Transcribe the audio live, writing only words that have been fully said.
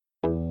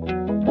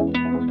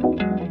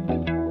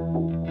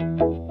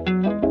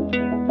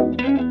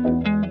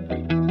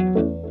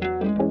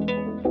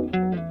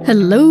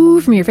Hello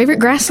from your favorite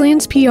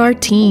Grasslands PR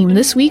team.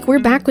 This week we're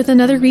back with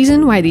another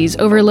reason why these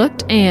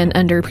overlooked and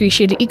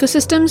underappreciated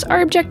ecosystems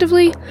are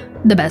objectively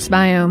the best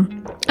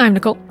biome. I'm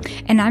Nicole.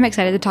 And I'm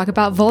excited to talk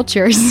about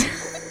vultures.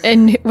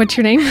 And what's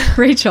your name?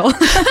 Rachel.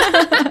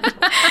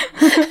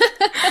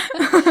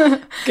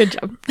 Good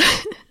job.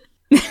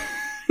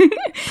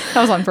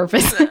 That was on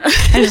purpose.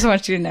 I just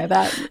want you to know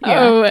that. Yeah,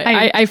 oh,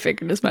 I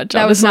figured as much.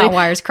 That honestly. was not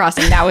wires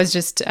crossing. That was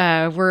just,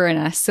 we're in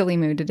a silly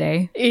mood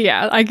today.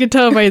 Yeah, I could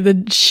tell by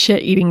the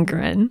shit-eating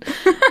grin.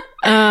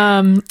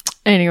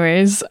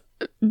 Anyways,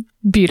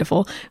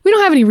 beautiful. We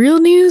don't have any real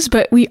news,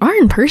 but we are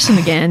in person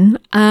again.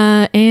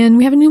 And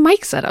we have a new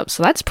mic setup,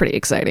 so that's pretty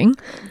exciting.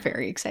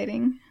 Very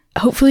exciting.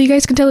 Hopefully you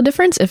guys can tell the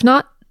difference. If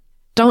not,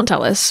 don't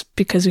tell us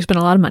because we spent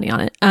a lot of money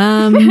on it.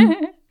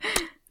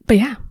 But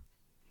yeah.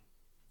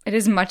 It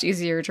is much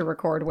easier to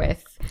record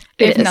with,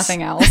 if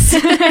nothing else.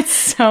 It's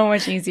so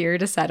much easier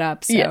to set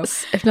up. So.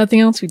 Yes. If nothing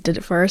else, we did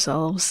it for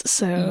ourselves.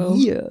 So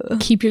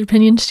keep your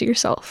opinions to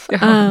yourself.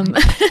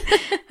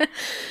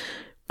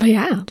 But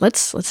yeah,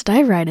 let's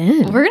dive right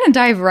in. We're going to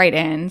dive right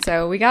in.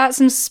 So we got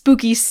some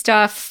spooky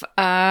stuff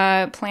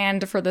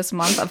planned for this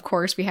month. Of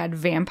course, we had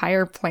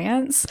vampire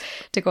plants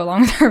to go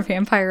along with our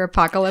vampire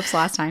apocalypse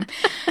last time.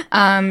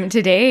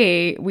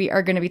 Today, we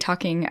are going to be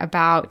talking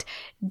about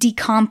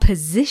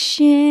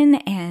decomposition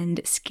and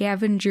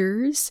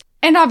scavengers.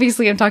 And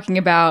obviously, I'm talking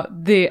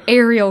about the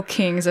aerial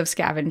kings of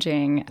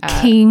scavenging.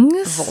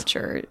 Kings?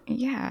 Vulture.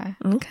 Yeah.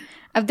 Okay.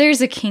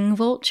 There's a king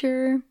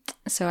vulture,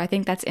 so I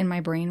think that's in my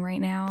brain right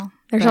now.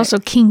 There's also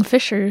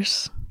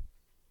kingfishers.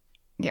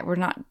 Yeah, we're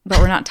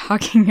not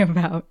talking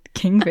about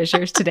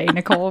kingfishers today,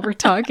 Nicole. We're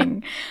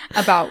talking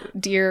about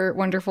dear,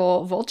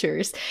 wonderful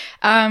vultures.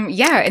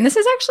 Yeah, and this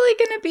is actually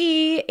going to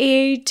be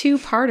a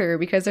two-parter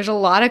because there's a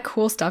lot of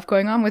cool stuff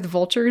going on with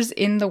vultures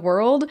in the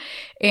world,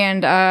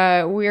 and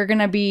we're going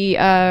to be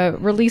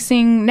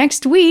releasing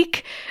next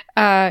week.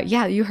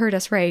 Yeah, you heard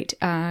us right.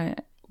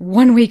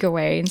 1 week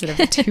away instead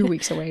of 2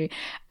 weeks away.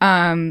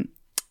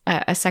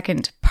 A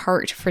second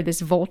part for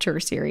this Vulture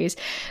series.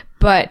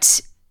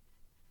 But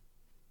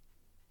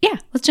yeah,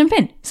 let's jump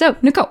in. So,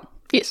 Nicole.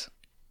 Yes.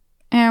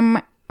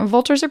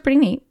 Vultures are pretty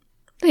neat.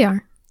 They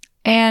are.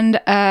 And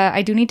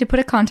I do need to put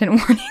a content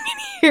warning in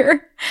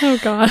here. Oh,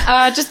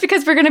 God. Just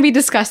because we're going to be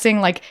discussing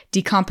like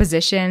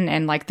decomposition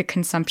and like the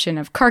consumption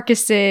of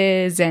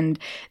carcasses and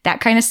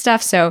that kind of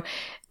stuff. So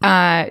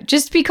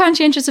just be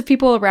conscientious of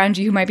people around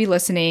you who might be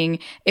listening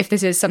if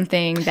this is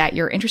something that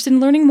you're interested in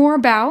learning more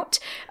about.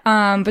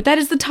 But that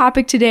is the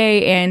topic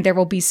today, and there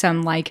will be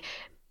some like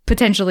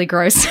potentially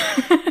gross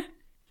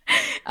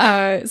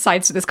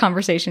sides to this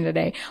conversation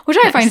today, which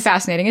I find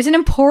fascinating. It's an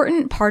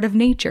important part of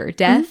nature.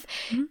 Death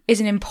is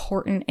an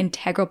important,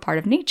 integral part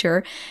of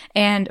nature,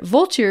 and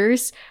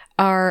vultures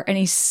are an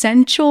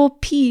essential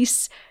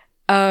piece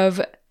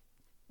of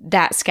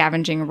that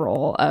scavenging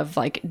role of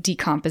like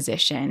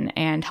decomposition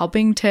and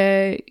helping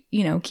to,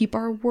 keep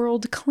our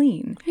world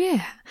clean.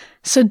 Yeah.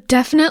 So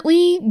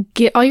definitely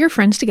get all your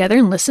friends together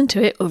and listen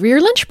to it over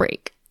your lunch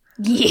break.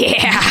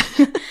 Yeah.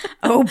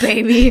 Oh,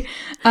 baby.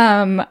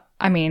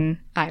 I mean,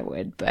 I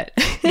would, but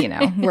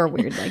we're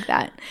weird like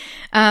that.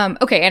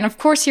 Okay. And of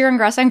course, here on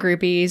Grassland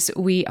Groupies,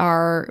 we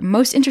are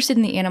most interested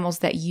in the animals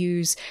that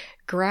use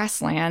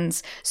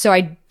grasslands. So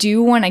I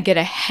do want to get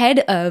ahead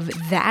of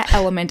that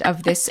element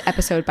of this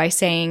episode by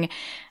saying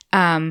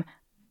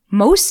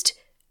most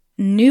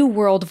New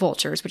World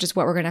vultures, which is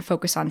what we're going to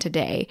focus on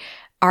today,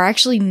 are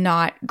actually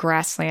not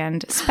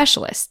grassland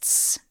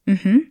specialists.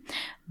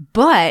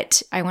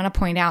 But I want to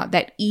point out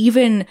that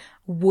even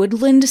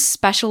woodland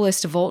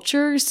specialist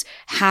vultures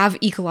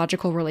have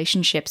ecological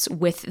relationships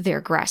with their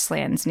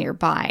grasslands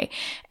nearby.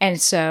 And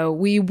so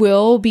we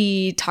will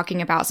be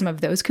talking about some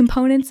of those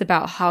components,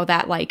 about how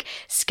that like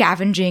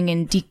scavenging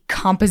and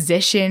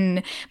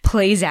decomposition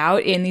plays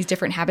out in these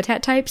different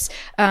habitat types.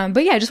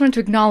 But yeah, I just wanted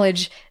to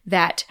acknowledge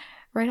that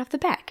right off the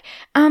back.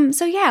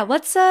 So yeah,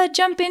 let's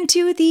jump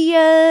into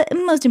the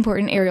most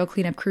important aerial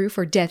cleanup crew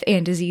for death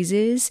and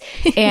diseases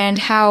and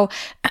how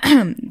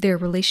their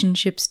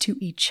relationships to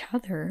each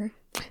other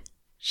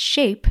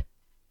shape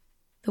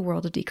the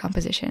world of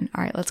decomposition.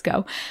 All right, let's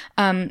go.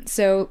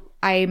 So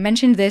I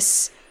mentioned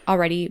this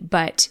already,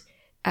 but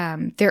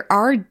there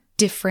are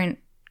different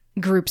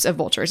groups of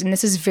vultures, and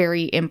this is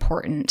very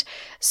important.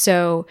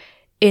 So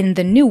in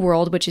the New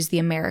World, which is the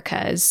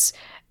Americas,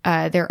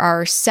 there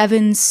are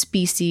 7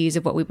 species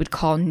of what we would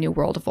call New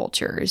World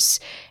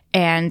vultures.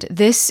 And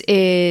this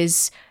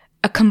is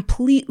a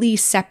completely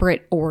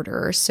separate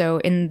order. So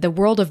in the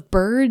world of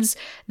birds,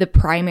 the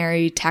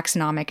primary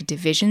taxonomic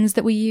divisions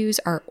that we use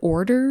are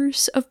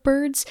orders of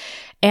birds.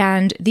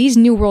 And these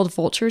New World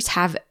vultures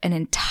have an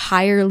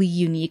entirely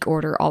unique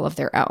order all of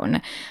their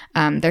own.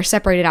 They're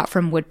separated out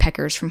from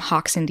woodpeckers, from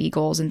hawks and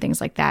eagles and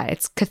things like that.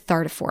 It's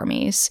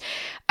Cathartiformes.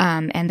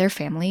 And their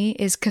family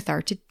is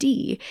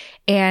Cathartidae.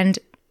 And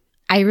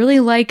I really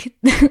like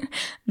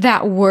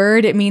that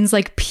word. It means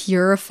like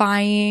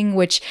purifying,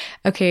 which,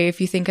 okay, if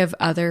you think of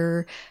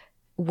other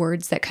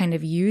words that kind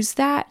of use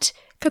that,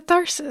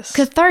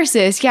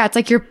 Catharsis. Yeah, it's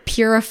like you're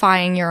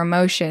purifying your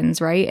emotions,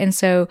 right? And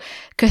so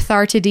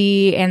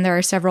Cathartidae, and there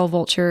are several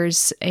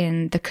vultures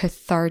in the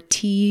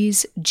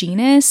Cathartes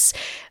genus,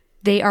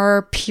 they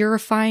are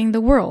purifying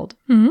the world.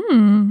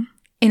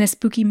 In a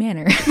spooky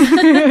manner.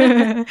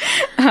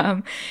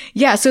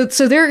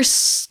 So they're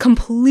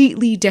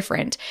completely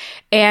different.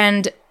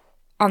 And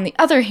on the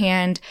other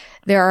hand,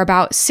 there are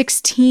about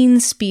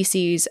 16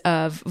 species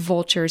of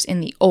vultures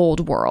in the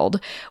old world,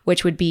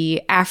 which would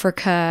be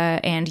Africa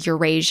and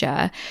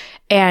Eurasia.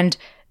 And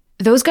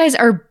those guys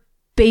are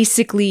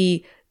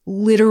basically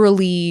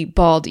literally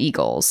bald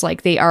eagles.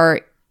 Like, they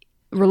are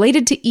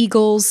related to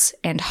eagles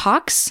and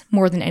hawks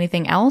more than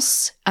anything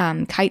else,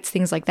 kites,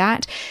 things like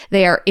that.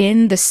 They are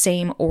in the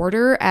same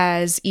order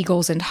as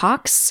eagles and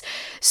hawks.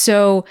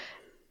 So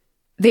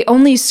they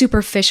only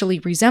superficially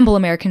resemble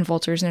American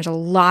vultures, and there's a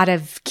lot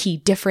of key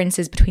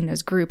differences between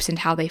those groups and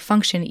how they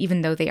function,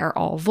 even though they are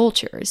all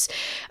vultures.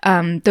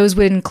 Those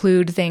would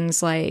include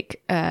things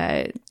like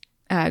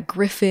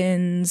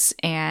griffins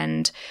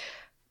and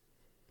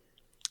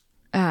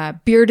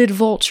bearded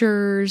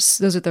vultures.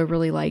 Those are the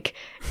really like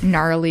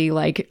gnarly,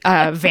 like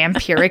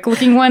vampiric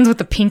looking ones with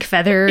the pink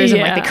feathers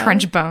and like the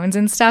crunch bones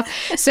and stuff.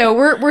 So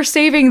we're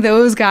saving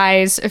those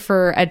guys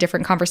for a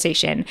different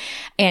conversation.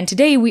 And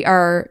today we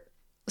are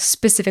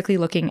specifically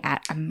looking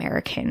at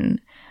American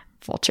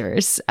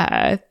vultures.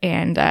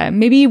 And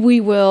maybe we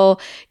will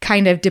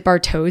kind of dip our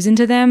toes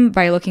into them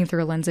by looking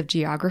through a lens of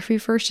geography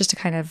first, just to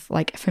kind of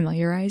like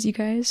familiarize you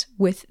guys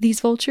with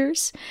these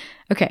vultures.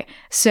 Okay,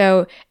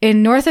 so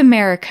in North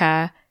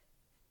America,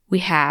 we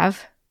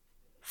have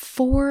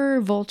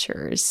 4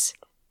 vultures.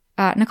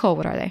 Nicole,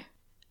 what are they?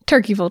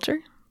 Turkey vulture,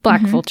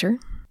 black vulture.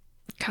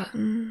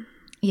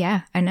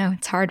 Yeah, I know.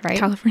 It's hard, right?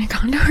 California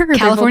condor.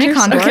 California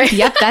condor. Okay.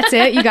 Yep, that's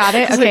it. You got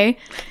it. Okay.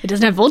 It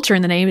doesn't have vulture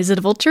in the name. Is it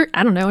a vulture?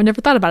 I don't know. I never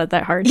thought about it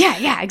that hard.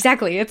 Yeah,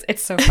 exactly.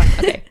 It's so fun.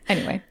 Okay.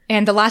 Anyway,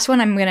 and the last one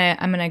I'm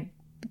gonna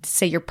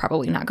say you're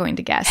probably not going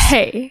to guess.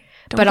 Hey.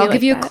 But I'll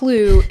give you a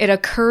clue. It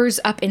occurs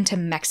up into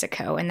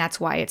Mexico, and that's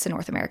why it's a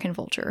North American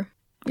vulture.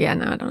 Yeah,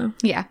 no, I don't know.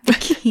 Yeah, the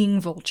king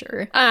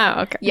vulture.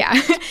 Oh, okay. Yeah.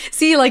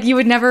 See, like you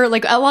would never,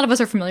 like a lot of us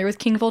are familiar with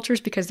king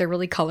vultures because they're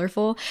really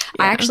colorful.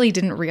 Yeah. I actually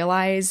didn't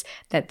realize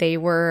that they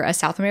were a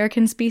South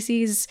American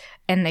species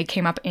and they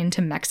came up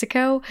into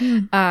Mexico.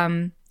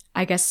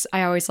 I guess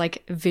I always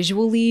like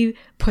visually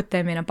put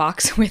them in a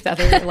box with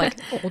other like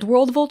old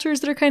world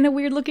vultures that are kind of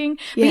weird looking.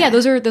 Yeah. But yeah,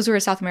 those are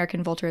a South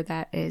American vulture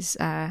that is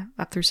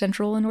up through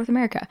Central and North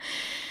America.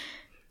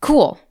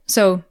 Cool.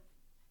 So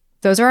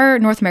those are our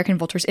North American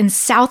vultures. In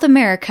South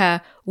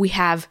America, we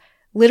have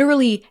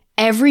literally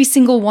every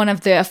single one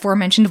of the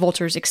aforementioned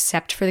vultures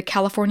except for the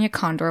California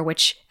condor,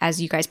 which, as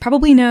you guys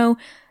probably know,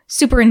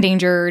 super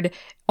endangered,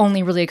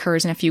 only really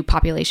occurs in a few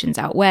populations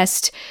out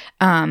west.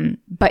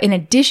 But in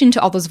addition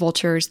to all those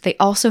vultures, they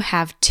also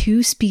have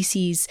 2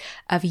 species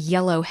of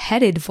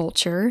yellow-headed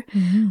vulture,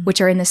 which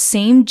are in the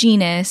same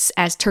genus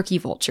as turkey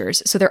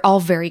vultures. So they're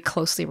all very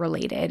closely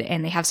related,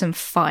 and they have some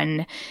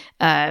fun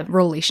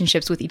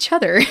relationships with each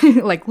other,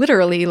 like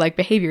literally, like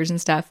behaviors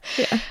and stuff.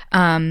 Yeah.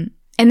 And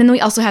then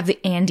we also have the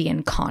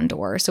Andean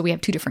condor. So we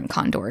have 2 different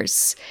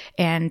condors,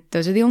 and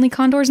those are the only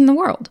condors in the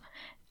world.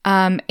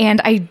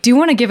 And I do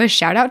want to give a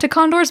shout out to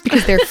condors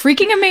because they're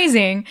freaking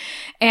amazing.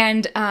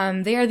 And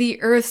they are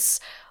the Earth's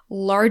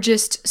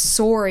largest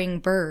soaring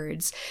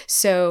birds.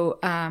 So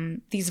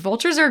these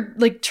vultures are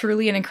like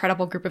truly an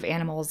incredible group of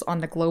animals on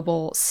the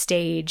global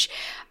stage.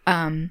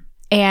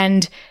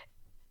 And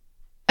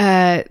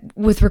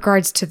with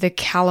regards to the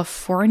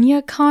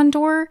California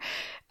condor,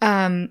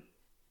 that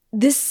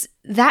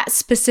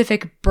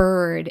specific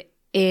bird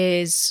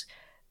is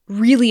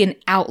really an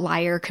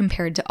outlier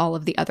compared to all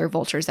of the other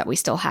vultures that we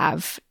still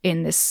have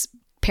in this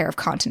pair of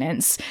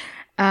continents.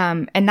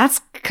 And that's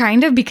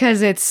kind of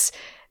because it's,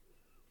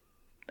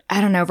 I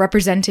don't know,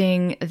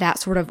 representing that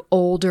sort of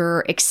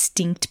older,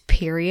 extinct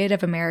period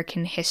of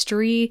American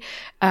history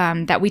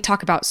that we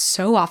talk about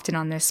so often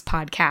on this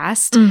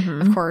podcast.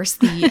 Of course,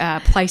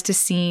 the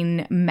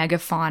Pleistocene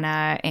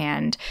megafauna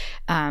and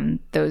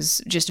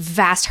those just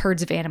vast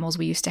herds of animals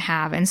we used to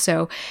have. And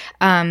so,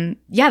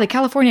 the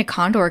California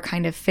condor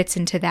kind of fits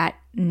into that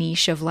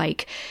niche of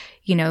like,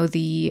 you know,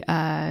 the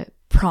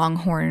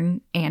pronghorn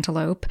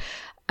antelope.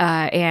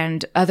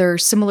 And other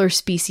similar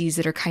species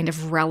that are kind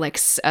of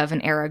relics of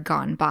an era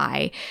gone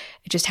by.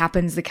 It just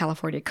happens the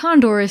California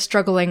condor is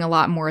struggling a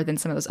lot more than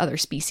some of those other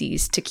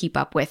species to keep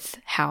up with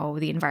how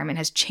the environment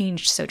has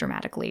changed so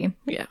dramatically.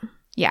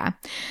 Yeah.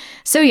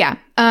 So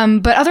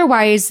but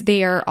otherwise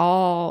they are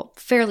all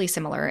fairly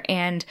similar,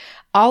 and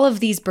all of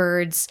these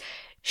birds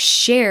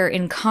share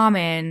in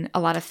common a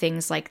lot of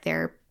things, like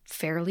they're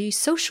fairly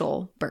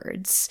social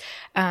birds.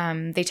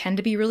 They tend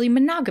to be really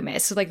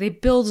monogamous. So like they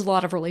build a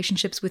lot of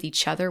relationships with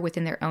each other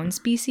within their own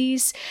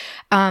species.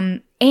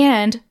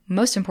 And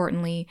most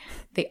importantly,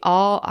 they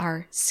all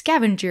are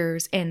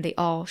scavengers, and they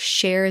all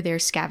share their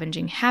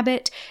scavenging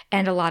habit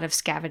and a lot of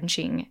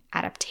scavenging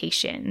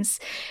adaptations,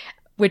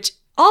 which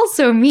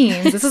also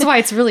means, this is why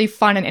it's really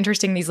fun and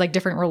interesting, these like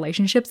different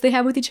relationships they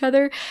have with each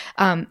other.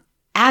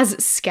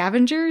 as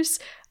scavengers,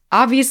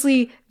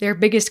 obviously their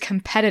biggest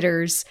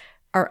competitors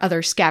are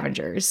other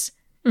scavengers.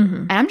 Mm-hmm.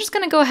 And I'm just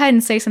going to go ahead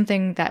and say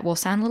something that will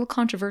sound a little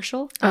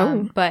controversial.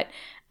 But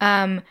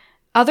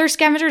other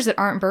scavengers that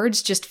aren't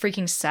birds just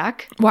freaking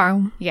suck.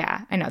 Wow.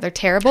 Yeah, I know. They're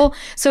terrible.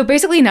 So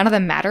basically none of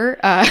them matter.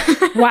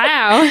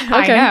 Wow. Okay.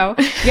 I know.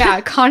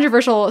 Yeah,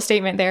 controversial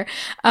statement there.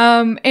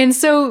 And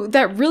so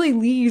that really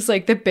leaves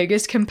like the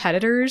biggest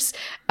competitors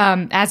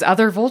as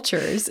other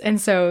vultures. And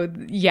so,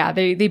 yeah,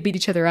 they beat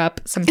each other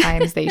up.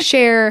 Sometimes they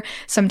share.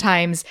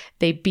 Sometimes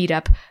they beat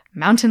up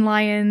mountain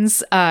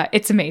lions.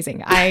 It's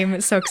amazing.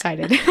 I'm so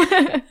excited.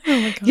 Oh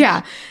my gosh.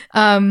 Yeah.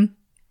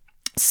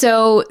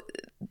 So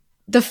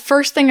the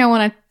first thing I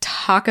want to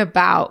talk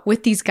about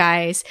with these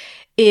guys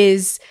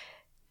is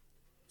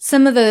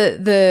some of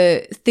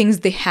the things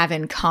they have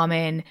in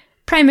common,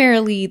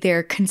 primarily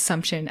their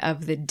consumption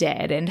of the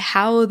dead and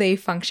how they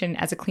function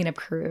as a cleanup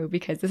crew,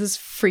 because this is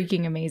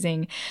freaking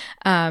amazing.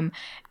 And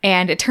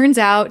it turns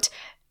out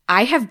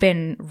I have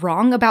been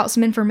wrong about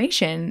some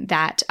information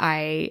that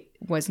I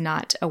was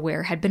not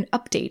aware had been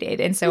updated.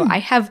 And so I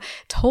have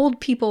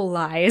told people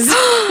lies.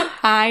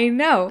 I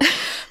know.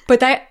 But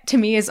that to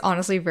me is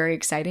honestly very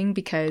exciting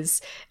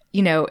because,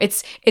 you know,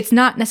 it's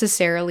not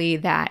necessarily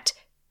that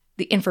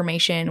the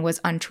information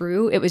was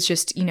untrue. It was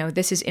just, you know,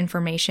 this is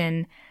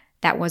information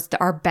that was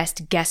our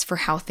best guess for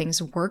how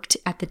things worked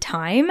at the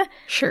time.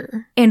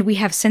 Sure. And we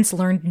have since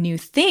learned new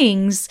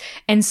things.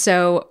 And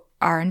so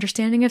our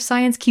understanding of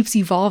science keeps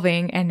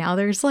evolving. And now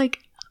there's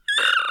like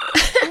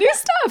new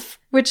stuff,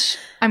 which,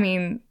 I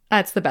mean,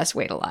 that's the best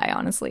way to lie,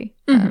 honestly.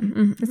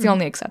 It's the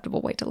only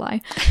acceptable way to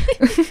lie.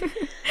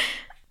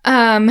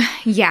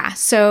 Yeah,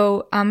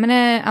 so I'm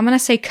gonna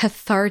say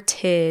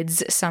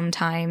cathartids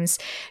sometimes,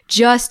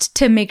 just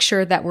to make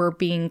sure that we're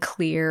being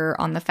clear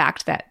on the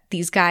fact that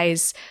these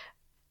guys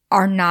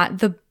are not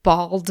the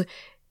bald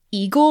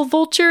eagle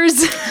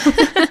vultures,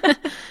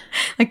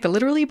 like the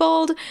literally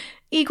bald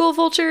eagle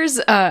vultures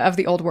of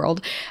the old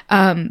world.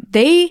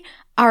 They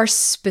are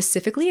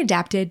specifically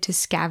adapted to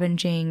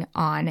scavenging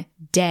on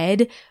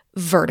dead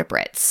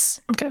vertebrates.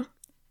 Okay.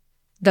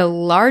 The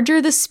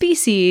larger the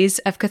species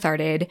of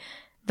cathartid,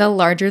 the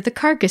larger the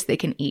carcass they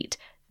can eat.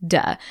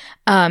 Duh.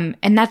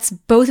 And that's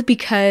both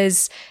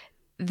because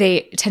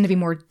they tend to be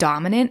more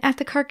dominant at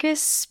the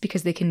carcass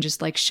because they can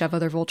just like shove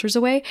other vultures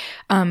away.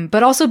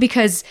 But also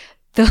because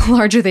the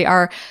larger they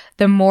are,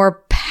 the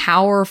more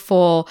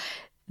powerful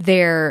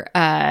their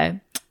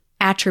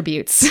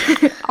attributes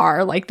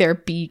are, like their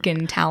beak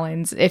and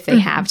talons, if they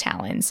have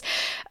talons.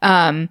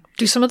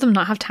 Do some of them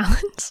not have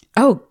talons?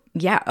 Oh,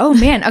 yeah. Oh,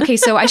 man. Okay,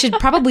 so I should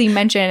probably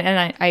mention,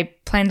 and I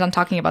planned on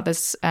talking about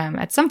this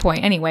at some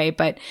point anyway,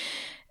 but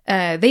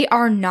they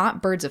are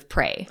not birds of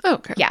prey. Oh,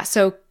 okay. Yeah,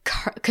 so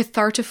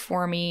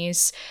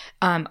Cathartiformes,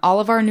 all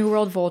of our New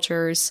World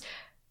vultures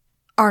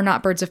are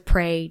not birds of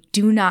prey,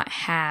 do not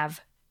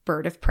have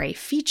bird of prey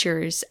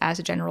features as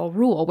a general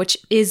rule, which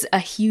is a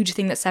huge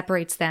thing that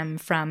separates them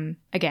from,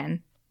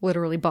 again,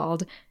 literally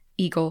bald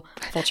eagle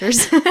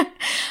vultures.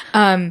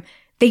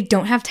 They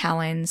don't have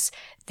talons.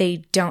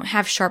 They don't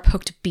have sharp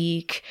hooked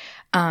beak.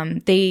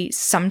 They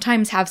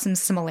sometimes have some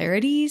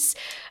similarities.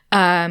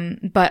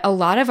 But a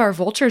lot of our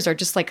vultures are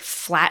just like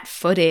flat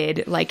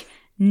footed, like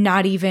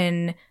not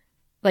even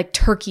like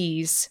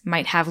turkeys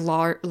might have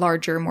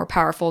larger, more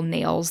powerful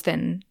nails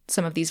than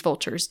some of these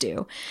vultures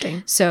do.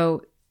 Okay.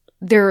 So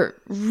they're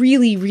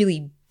really,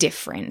 really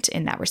different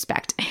in that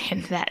respect.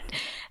 And that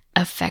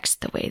affects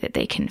the way that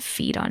they can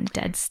feed on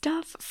dead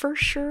stuff for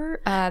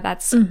sure.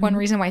 That's one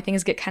reason why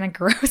things get kind of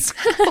gross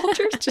with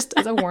vultures, just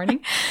as a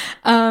warning.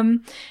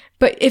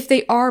 But if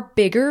they are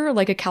bigger,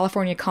 like a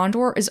California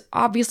condor is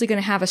obviously going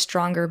to have a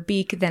stronger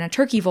beak than a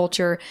turkey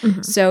vulture.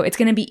 So it's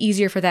going to be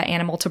easier for that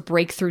animal to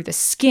break through the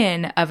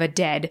skin of a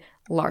dead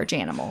large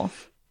animal.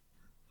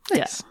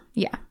 Nice.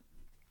 Yeah.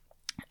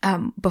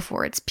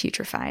 Before it's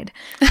putrefied.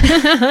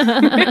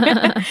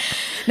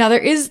 Now there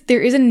is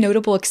a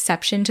notable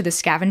exception to the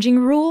scavenging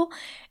rule,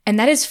 and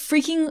that is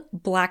freaking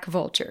black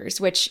vultures,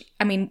 which,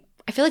 I mean,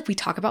 I feel like we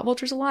talk about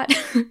vultures a lot.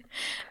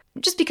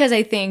 Just because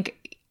I think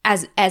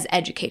as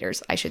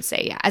educators, I should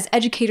say, yeah. As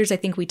educators, I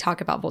think we talk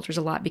about vultures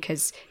a lot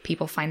because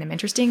people find them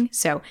interesting.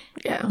 So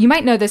yeah. You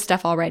might know this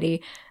stuff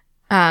already.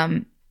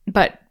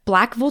 But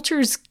black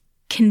vultures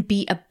can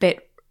be a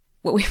bit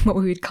what we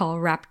would call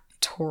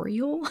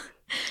raptorial,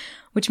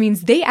 which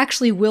means they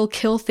actually will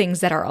kill things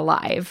that are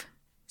alive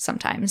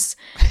sometimes.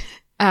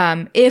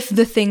 If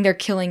the thing they're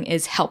killing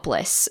is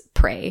helpless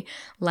prey,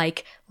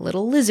 like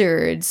little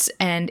lizards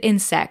and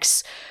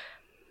insects,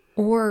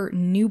 or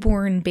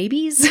newborn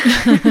babies,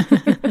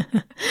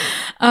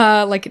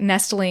 like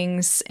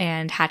nestlings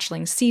and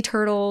hatchling sea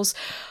turtles,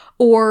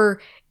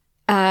 or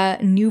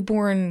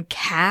newborn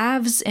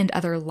calves and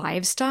other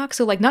livestock.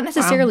 So like not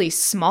necessarily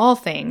small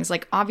things.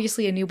 Like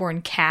obviously a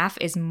newborn calf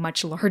is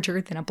much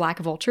larger than a black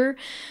vulture,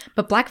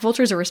 but black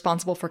vultures are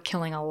responsible for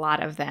killing a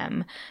lot of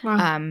them.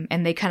 Wow.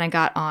 And they kind of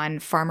got on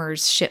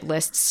farmers' shit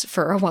lists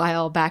for a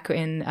while back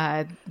in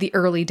the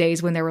early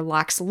days when there were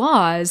lax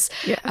laws.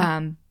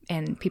 Yeah.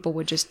 and people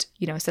would just,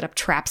 set up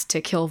traps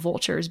to kill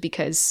vultures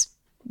because,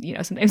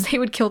 sometimes they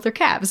would kill their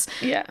calves.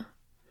 Yeah.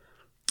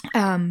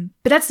 But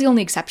that's the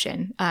only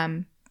exception.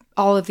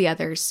 All of the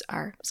others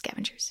are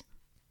scavengers.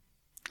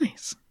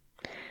 Nice.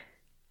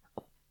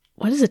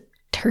 What does a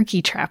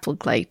turkey trap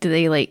look like? Do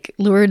they like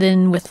lure it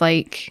in with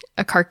like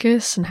a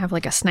carcass and have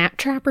like a snap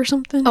trap or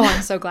something? Oh,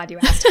 I'm so glad you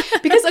asked.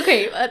 Because,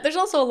 there's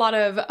also a lot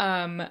of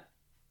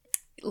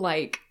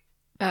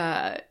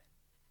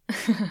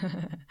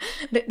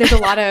there's a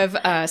lot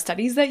of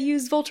studies that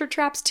use vulture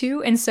traps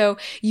too. And so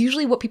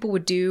usually what people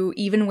would do,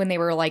 even when they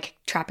were like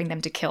trapping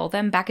them to kill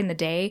them back in the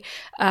day,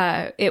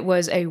 it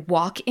was a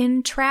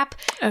walk-in trap.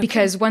 Okay.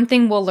 Because one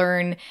thing we'll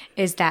learn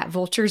is that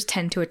vultures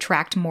tend to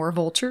attract more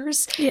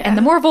vultures. Yeah. And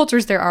the more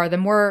vultures there are, the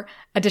more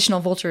additional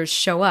vultures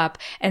show up.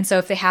 And so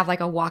if they have like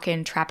a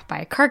walk-in trap by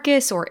a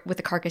carcass or with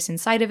a carcass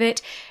inside of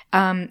it,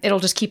 it'll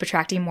just keep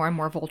attracting more and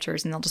more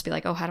vultures. And they'll just be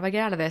like, oh, how do I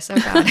get out of this? Oh,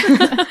 God.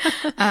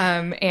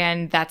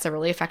 And that's a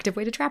really effective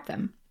way to trap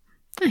them.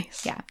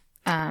 Nice. Yeah.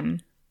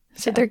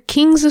 So they're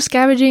kings of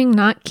scavenging,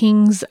 not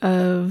kings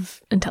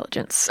of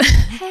intelligence.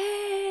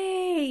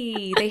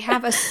 Hey, they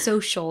have a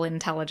social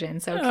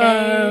intelligence,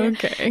 okay?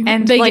 Okay.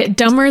 And they get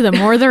dumber the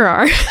more there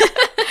are.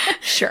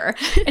 Sure.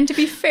 And to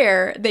be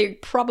fair, they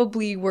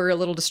probably were a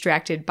little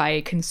distracted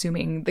by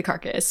consuming the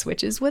carcass,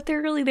 which is what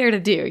they're really there to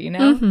do,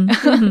 Mm-hmm,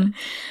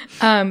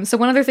 mm-hmm. So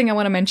one other thing I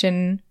want to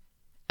mention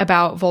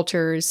about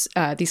vultures,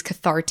 these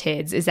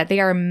cathartids, is that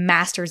they are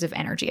masters of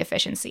energy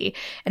efficiency,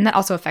 and that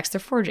also affects their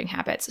foraging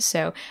habits.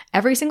 So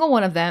every single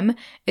one of them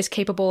is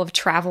capable of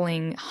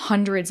traveling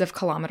hundreds of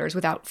kilometers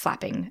without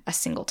flapping a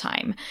single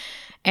time.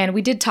 And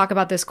we did talk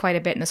about this quite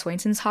a bit in the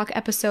Swainson's Hawk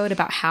episode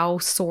about how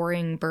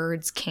soaring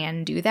birds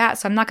can do that.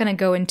 So I'm not going to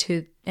go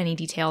into any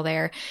detail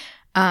there.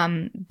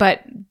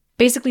 But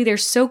basically, they're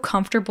so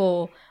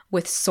comfortable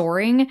with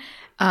soaring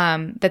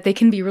that they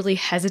can be really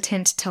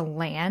hesitant to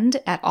land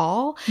at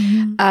all.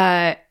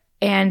 Mm-hmm.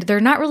 And they're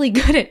not really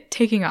good at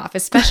taking off,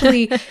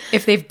 especially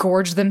if they've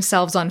gorged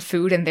themselves on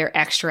food and they're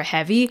extra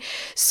heavy.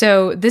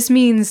 So this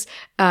means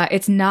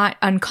it's not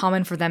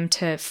uncommon for them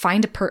to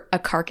find a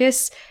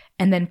carcass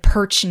and then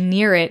perch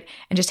near it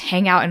and just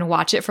hang out and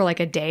watch it for like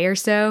a day or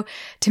so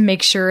to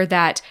make sure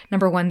that,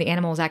 number one, the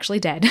animal is actually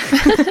dead.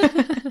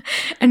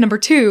 And number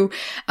two,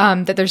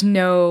 that there's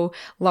no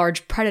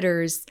large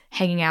predators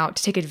hanging out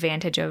to take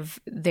advantage of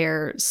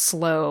their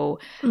slow,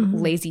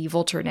 lazy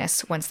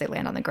vultureness once they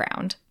land on the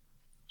ground.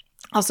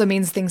 Also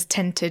means things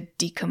tend to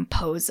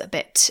decompose a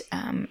bit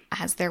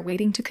as they're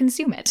waiting to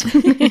consume it.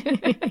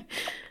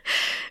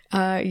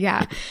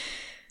 Yeah.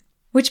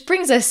 Which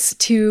brings us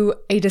to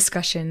a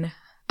discussion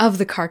of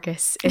the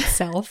carcass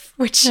itself,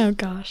 which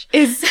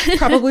is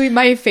probably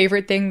my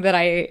favorite thing that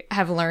I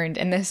have learned.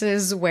 And this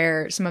is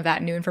where some of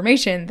that new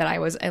information that I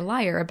was a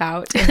liar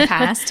about in the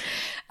past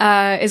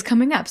is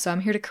coming up. So I'm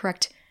here to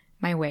correct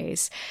my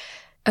ways.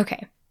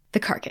 Okay,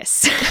 the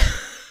carcass.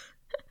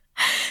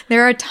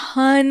 There are a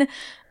ton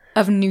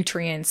of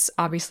nutrients,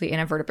 obviously, in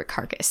a vertebrate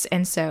carcass.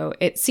 And so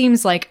it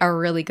seems like a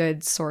really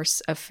good source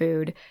of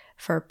food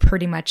for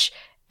pretty much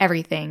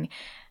everything.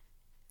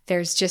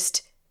 There's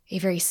just a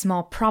very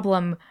small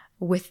problem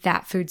with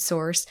that food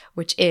source,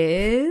 which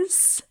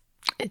is...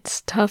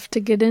 It's tough to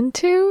get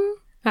into.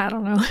 I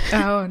don't know.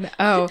 Oh, no.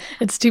 Oh.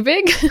 It's too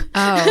big.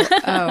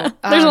 Oh.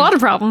 There's a lot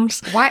of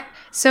problems. Why?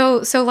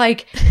 So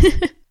like,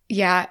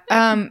 yeah.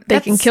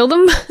 They can kill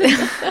them.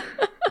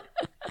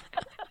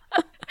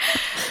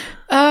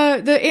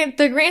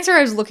 The answer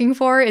I was looking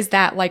for is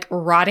that like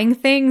rotting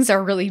things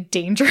are really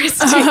dangerous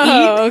to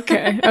eat.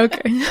 Okay.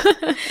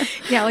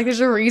 Yeah, like there's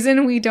a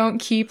reason we don't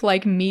keep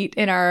like meat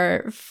in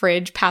our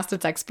fridge past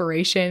its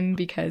expiration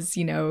because,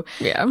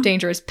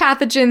 dangerous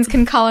pathogens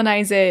can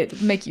colonize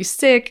it, make you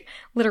sick,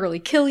 literally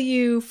kill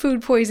you,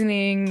 food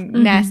poisoning,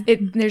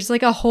 there's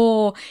like a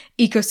whole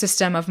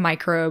ecosystem of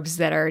microbes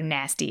that are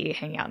nasty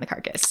hanging out in the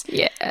carcass.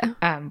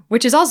 Yeah.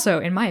 Which is also,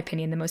 in my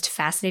opinion, the most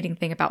fascinating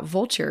thing about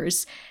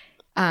vultures.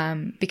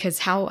 Because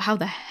how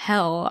the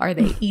hell are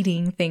they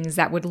eating things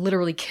that would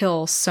literally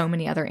kill so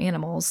many other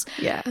animals?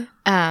 Yeah.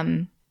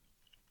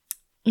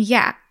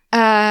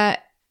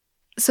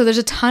 So there's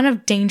a ton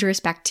of dangerous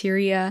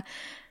bacteria,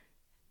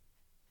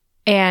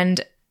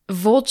 and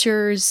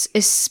vultures,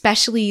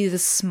 especially the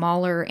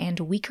smaller and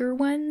weaker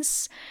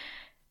ones,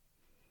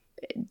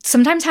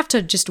 sometimes have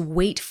to just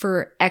wait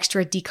for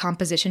extra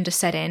decomposition to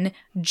set in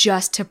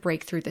just to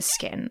break through the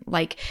skin.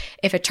 Like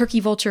if a turkey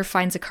vulture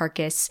finds a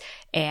carcass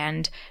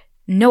and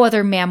no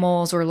other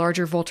mammals or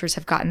larger vultures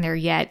have gotten there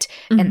yet,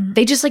 and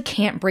they just like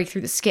can't break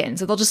through the skin.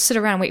 So they'll just sit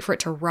around and wait for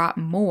it to rot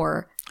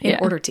more in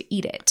order to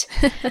eat it.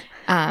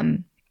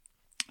 Again,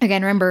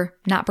 remember,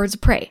 not birds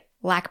of prey,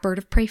 lack bird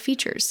of prey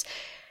features.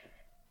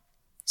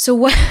 So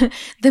what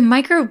the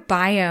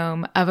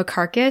microbiome of a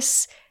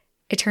carcass,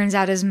 it turns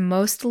out, is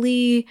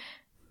mostly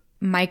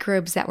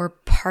microbes that were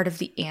part of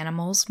the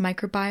animal's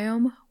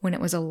microbiome when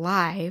it was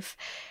alive.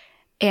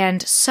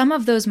 And some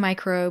of those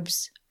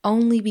microbes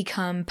only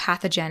become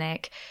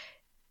pathogenic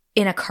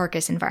in a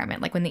carcass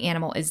environment, like when the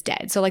animal is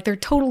dead. So like they're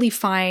totally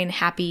fine,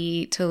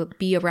 happy to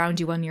be around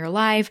you when you're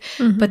alive.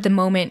 But the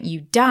moment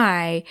you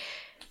die,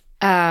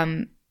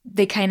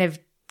 they kind of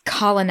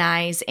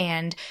colonize,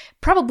 and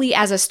probably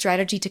as a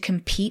strategy to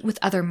compete with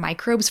other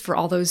microbes for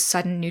all those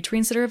sudden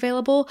nutrients that are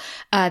available,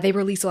 they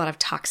release a lot of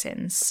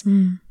toxins.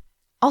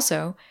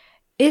 Also,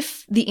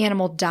 if the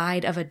animal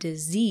died of a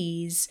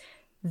disease,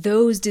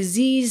 those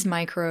disease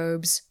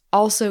microbes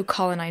also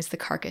colonize the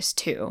carcass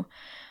too.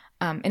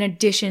 In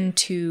addition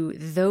to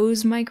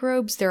those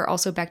microbes, there are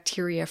also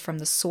bacteria from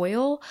the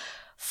soil,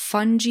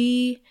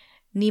 fungi,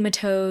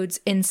 nematodes,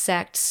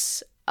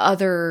 insects,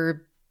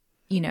 other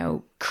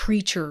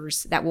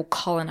creatures that will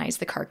colonize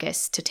the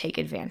carcass to take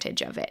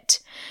advantage of it.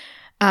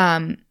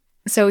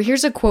 So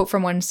here's a quote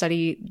from one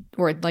study,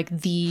 or like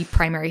the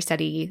primary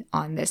study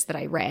on this that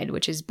I read,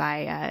 which is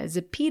by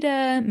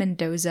Zepeda,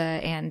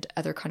 Mendoza, and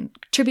other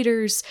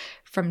contributors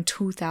from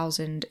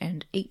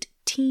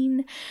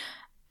 2018.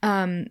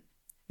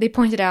 They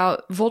pointed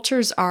out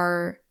vultures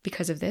are,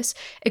 because of this,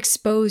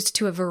 exposed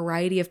to a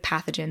variety of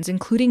pathogens,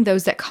 including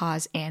those that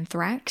cause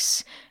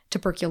anthrax,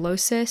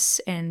 tuberculosis,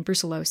 and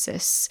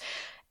brucellosis.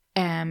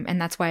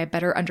 And that's why a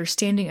better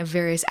understanding of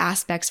various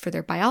aspects for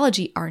their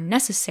biology are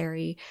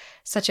necessary,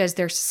 such as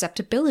their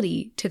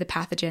susceptibility to the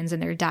pathogens in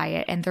their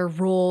diet and their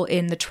role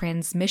in the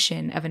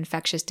transmission of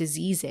infectious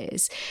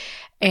diseases.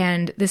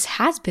 And this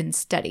has been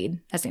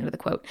studied. That's the end of the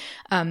quote.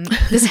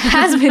 This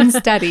has been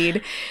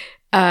studied,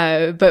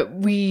 but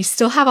we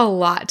still have a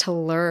lot to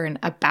learn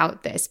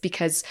about this,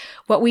 because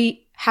what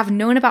we have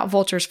known about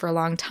vultures for a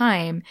long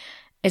time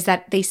is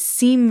that they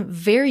seem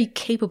very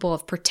capable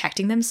of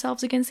protecting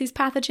themselves against these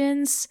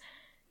pathogens.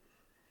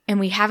 And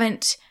we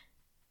haven't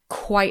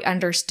quite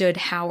understood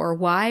how or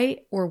why,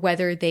 or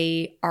whether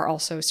they are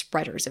also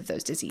spreaders of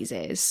those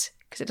diseases.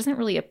 Because it doesn't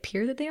really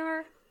appear that they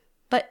are.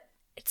 But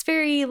it's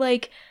very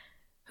like,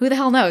 who the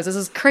hell knows? This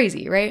is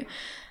crazy, right?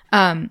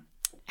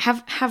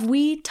 Have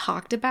we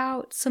talked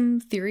about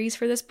some theories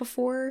for this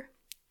before?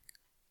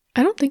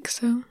 I don't think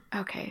so.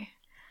 Okay.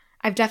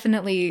 I've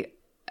definitely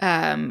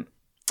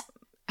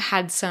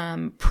had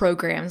some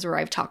programs where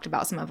I've talked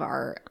about some of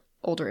our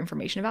older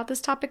information about this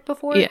topic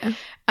before. Yeah.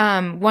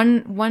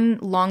 One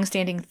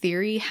long-standing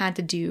theory had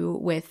to do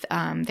with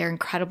their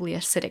incredibly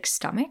acidic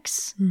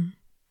stomachs.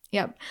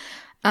 Yep.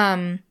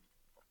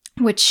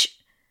 Which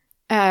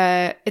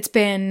it's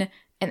been,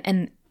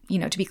 and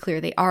to be clear,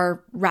 they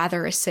are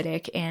rather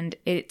acidic, and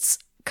it's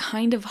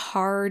kind of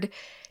hard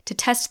to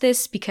test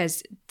this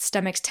because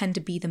stomachs tend to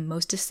be the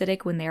most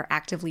acidic when they're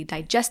actively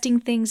digesting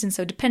things. And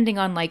so depending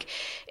on like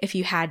if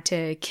you had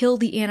to kill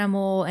the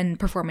animal and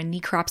perform a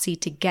necropsy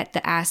to get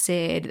the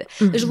acid,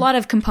 there's a lot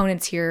of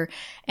components here,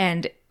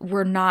 and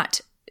we're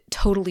not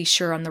totally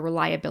sure on the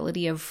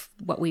reliability of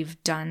what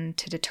we've done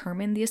to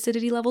determine the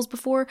acidity levels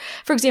before.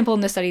 For example,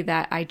 in the study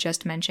that I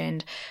just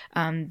mentioned,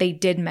 they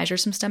did measure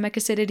some stomach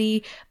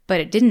acidity,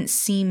 but it didn't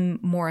seem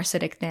more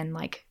acidic than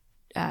like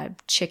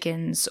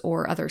chickens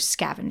or other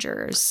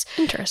scavengers.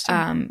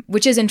 Interesting.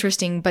 Which is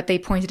interesting, but they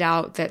pointed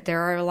out that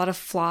there are a lot of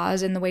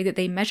flaws in the way that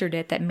they measured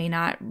it that may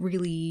not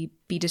really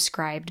be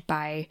described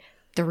by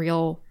the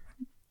real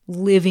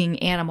living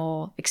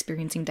animal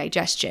experiencing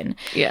digestion.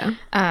 Yeah.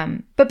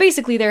 But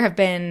basically there have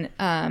been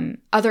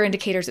other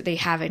indicators that they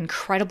have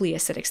incredibly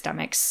acidic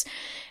stomachs,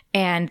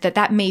 and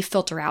that may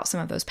filter out some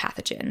of those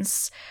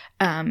pathogens.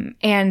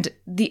 And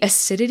the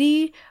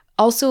acidity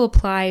also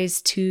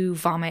applies to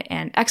vomit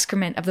and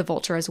excrement of the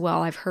vulture as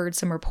well. I've heard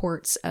some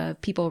reports of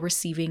people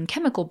receiving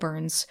chemical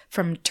burns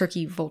from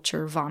turkey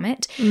vulture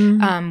vomit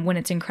when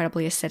it's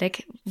incredibly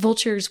acidic.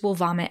 Vultures will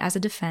vomit as a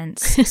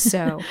defense.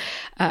 So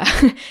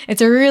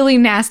it's a really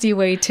nasty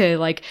way to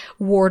like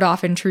ward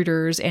off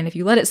intruders. And if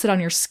you let it sit on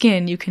your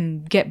skin, you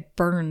can get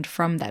burned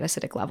from that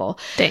acidic level.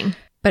 Dang.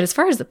 But as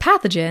far as the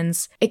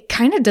pathogens, it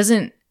kind of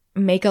doesn't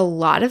make a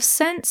lot of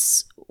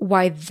sense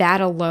why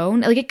that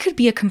alone, like it could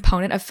be a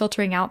component of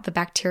filtering out the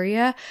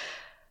bacteria,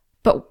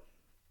 but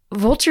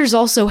vultures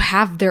also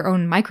have their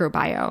own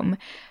microbiome.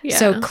 Yeah.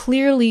 So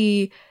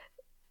clearly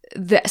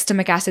the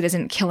stomach acid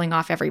isn't killing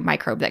off every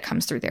microbe that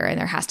comes through there, and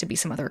there has to be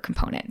some other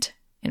component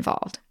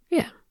involved.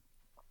 Yeah.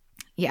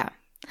 Yeah.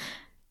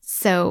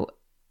 So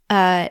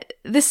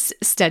this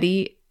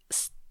study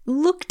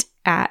looked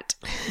at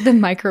the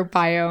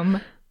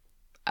microbiome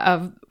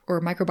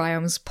or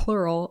microbiomes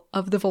plural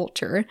of the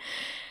vulture.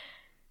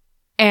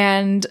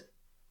 And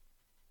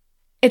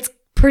it's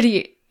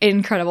pretty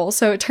incredible.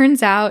 So it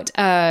turns out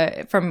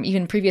from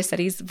even previous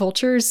studies,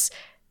 vultures'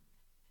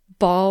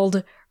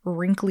 bald,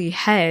 wrinkly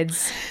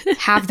heads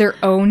have their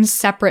own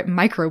separate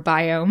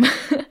microbiome.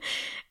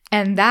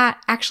 And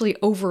that actually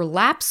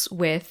overlaps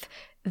with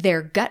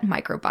their gut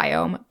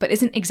microbiome, but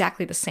isn't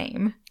exactly the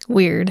same.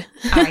 Weird.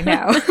 I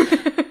know.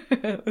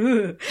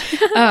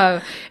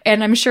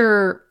 And I'm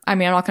sure, I'm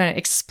not going to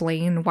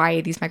explain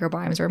why these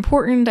microbiomes are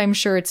important. I'm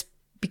sure it's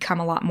become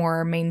a lot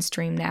more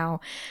mainstream now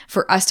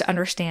for us to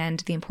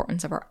understand the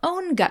importance of our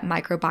own gut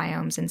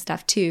microbiomes and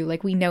stuff too.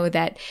 Like we know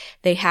that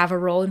they have a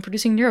role in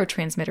producing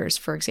neurotransmitters,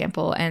 for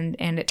example, and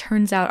it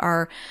turns out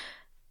our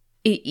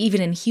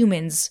even in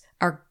humans,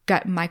 our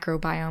gut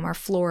microbiome, our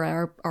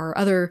flora, our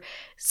other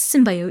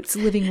symbiotes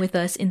living with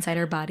us inside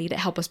our body that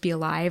help us be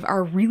alive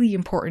are really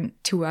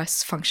important to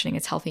us functioning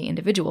as healthy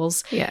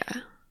individuals. Yeah.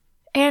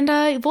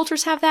 And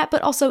vultures have that,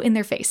 but also in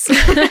their face.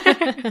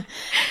 I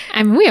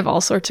mean, we have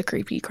all sorts of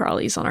creepy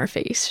crawlies on our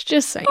face.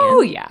 Just saying. Oh,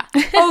 yeah.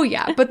 Oh,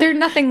 yeah. But they're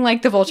nothing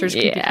like the vulture's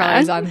creepy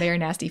crawlies on their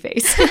nasty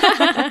face.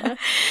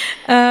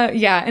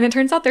 Yeah. And it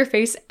turns out their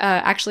face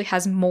actually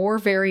has more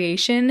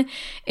variation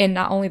in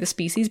not only the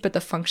species, but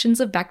the functions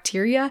of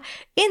bacteria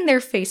in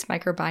their face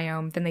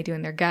microbiome than they do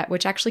in their gut,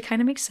 which actually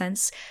kind of makes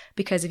sense.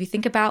 Because if you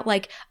think about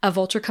like a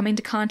vulture coming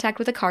into contact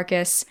with a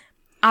carcass,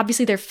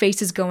 obviously their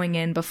face is going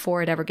in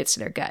before it ever gets to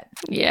their gut.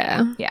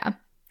 Yeah. Yeah.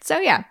 So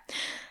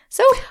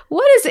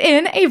what is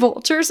in a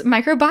vulture's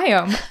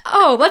microbiome?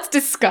 Oh, let's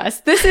discuss.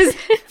 This is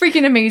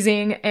freaking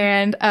amazing.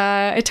 And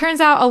it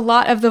turns out a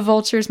lot of the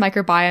vulture's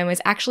microbiome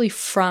is actually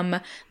from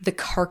the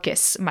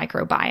carcass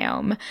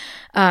microbiome.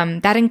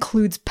 That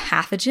includes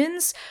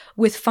pathogens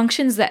with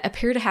functions that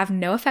appear to have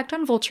no effect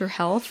on vulture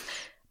health,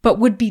 but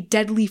would be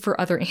deadly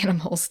for other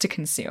animals to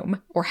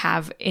consume or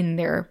have in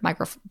their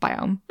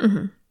microbiome.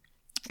 Mm-hmm.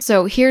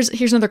 So here's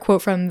another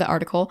quote from the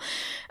article,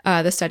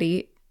 the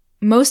study.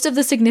 Most of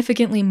the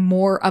significantly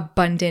more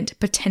abundant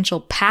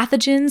potential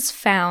pathogens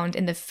found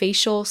in the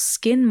facial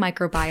skin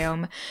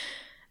microbiome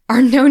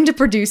are known to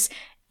produce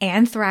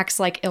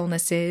anthrax-like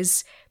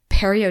illnesses,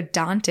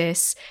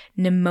 periodontitis,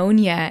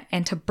 pneumonia,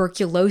 and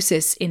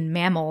tuberculosis in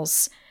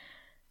mammals,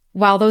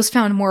 while those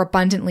found more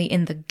abundantly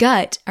in the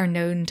gut are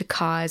known to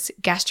cause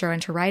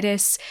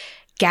gastroenteritis,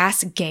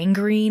 gas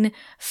gangrene,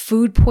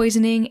 food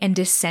poisoning, and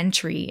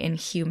dysentery in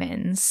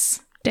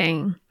humans.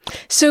 Dang.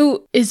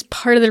 So is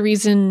part of the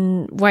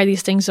reason why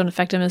these things don't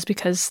affect them is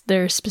because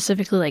they're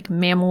specifically like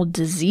mammal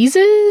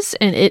diseases,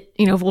 and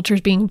vultures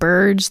being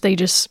birds, they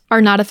just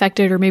are not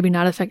affected, or maybe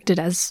not affected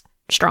as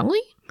strongly?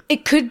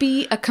 It could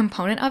be a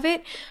component of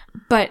it,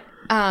 but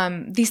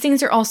these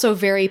things are also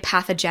very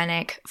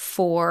pathogenic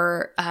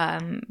for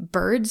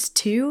birds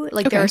too.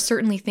 Like there are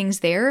certainly things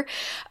there.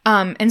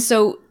 And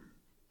so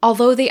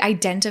although they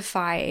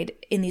identified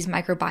in these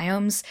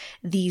microbiomes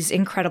these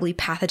incredibly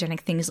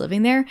pathogenic things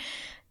living there,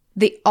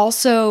 they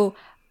also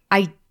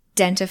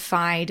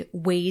identified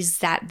ways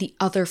that the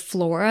other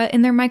flora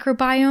in their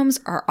microbiomes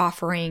are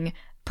offering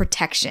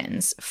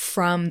protections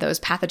from those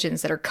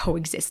pathogens that are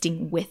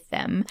coexisting with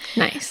them.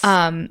 Nice.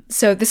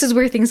 So this is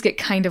where things get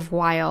kind of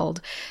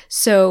wild.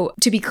 So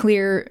to be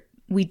clear,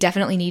 we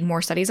definitely need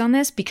more studies on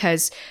this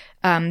because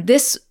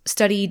this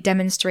study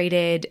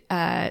demonstrated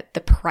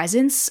the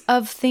presence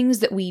of things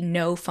that we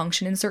know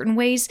function in certain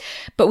ways,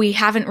 but we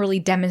haven't really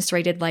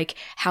demonstrated like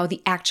how the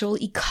actual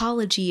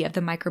ecology of the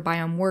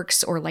microbiome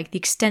works or like the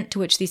extent to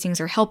which these things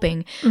are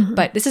helping. Mm-hmm.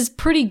 But this is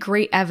pretty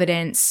great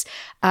evidence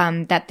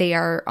that they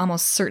are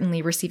almost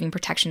certainly receiving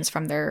protections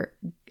from their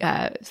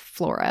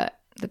flora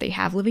that they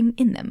have living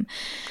in them.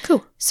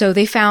 Cool. So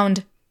they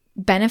found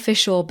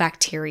beneficial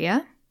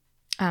bacteria.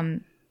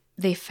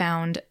 They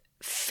found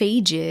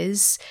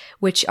phages,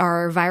 which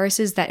are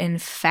viruses that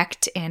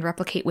infect and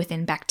replicate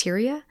within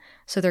bacteria.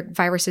 So they're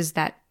viruses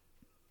that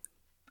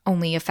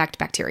only affect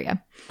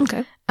bacteria.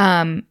 Okay.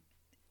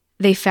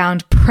 They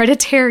found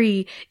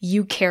predatory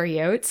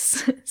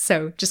eukaryotes,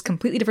 so just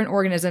completely different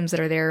organisms that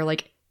are there,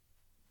 like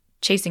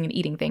chasing and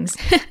eating things,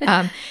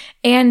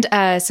 and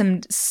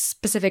some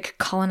specific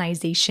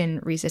colonization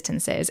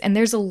resistances. And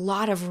there's a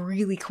lot of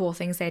really cool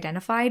things they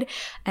identified,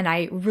 and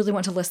I really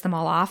want to list them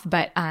all off,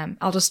 but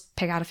I'll just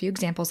pick out a few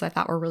examples that I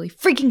thought were really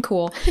freaking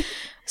cool.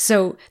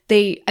 So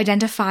they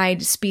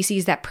identified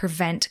species that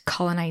prevent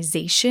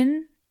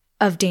colonization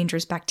of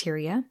dangerous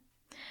bacteria.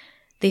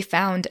 They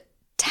found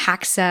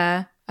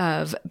taxa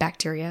of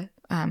bacteria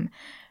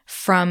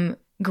from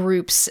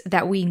groups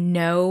that we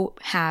know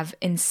have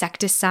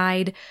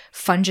insecticide,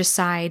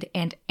 fungicide,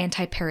 and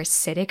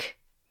antiparasitic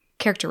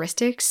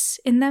characteristics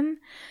in them.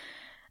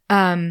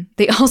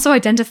 They also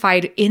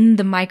identified in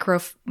the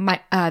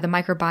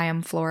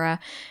microbiome flora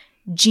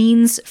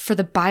genes for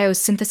the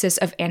biosynthesis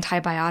of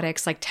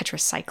antibiotics like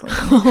tetracycline.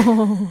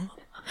 Oh,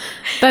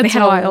 that's they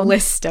had wild. a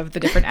list of the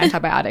different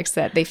antibiotics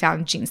that they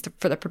found genes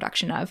for the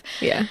production of.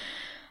 Yeah.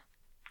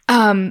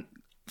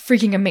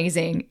 Freaking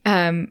amazing.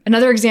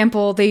 Another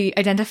example, they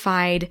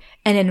identified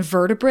an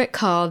invertebrate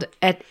called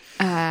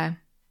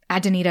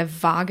Adenita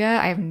vaga.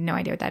 I have no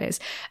idea what that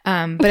is.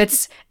 But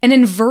it's an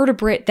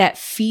invertebrate that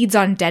feeds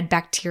on dead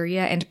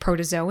bacteria and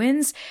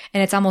protozoans,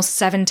 and it's almost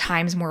 7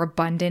 times more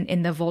abundant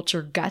in the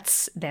vulture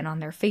guts than on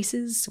their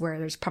faces, where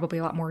there's probably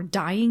a lot more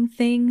dying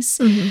things.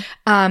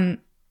 Mm-hmm.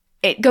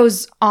 It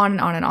goes on and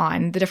on and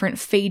on. The different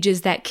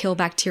phages that kill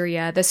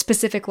bacteria, the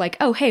specific like,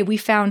 oh, hey, we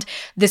found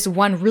this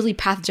one really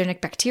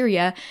pathogenic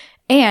bacteria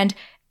and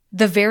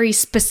the very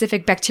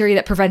specific bacteria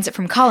that prevents it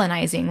from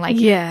colonizing. Like,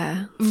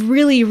 yeah,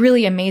 really,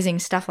 really amazing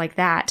stuff like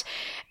that.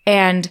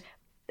 And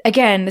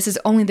again, this is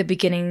only the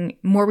beginning.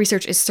 More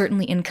research is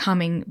certainly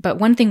incoming. But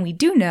one thing we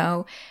do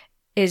know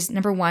is,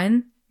 number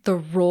one, the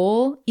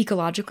role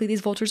ecologically these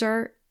vultures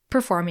are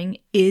performing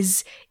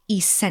is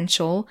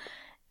essential.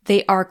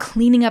 They are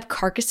cleaning up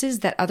carcasses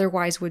that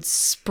otherwise would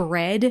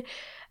spread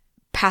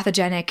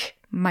pathogenic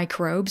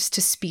microbes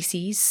to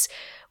species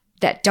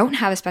that don't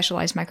have a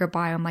specialized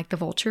microbiome like the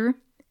vulture.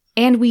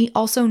 And we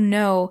also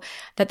know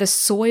that the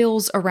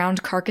soils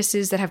around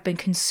carcasses that have been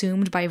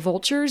consumed by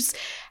vultures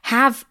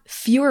have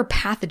fewer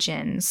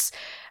pathogens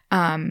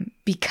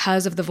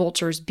because of the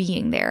vultures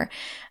being there.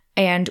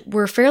 And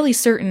we're fairly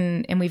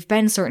certain, and we've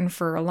been certain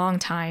for a long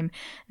time,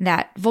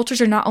 that vultures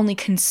are not only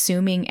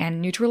consuming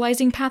and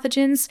neutralizing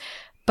pathogens,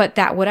 but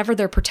that whatever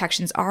their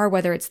protections are,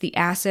 whether it's the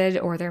acid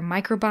or their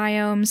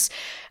microbiomes,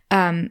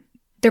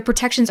 their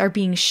protections are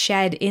being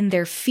shed in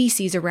their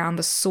feces around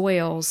the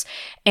soils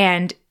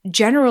and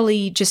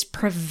generally just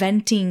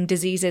preventing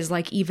diseases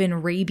like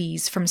even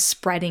rabies from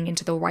spreading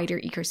into the wider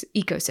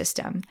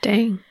ecosystem.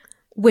 Dang.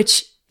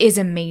 Which is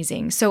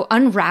amazing. So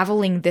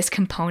unraveling this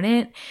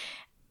component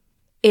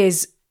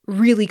is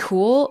really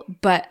cool,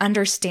 but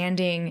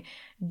understanding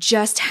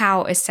just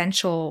how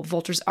essential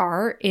vultures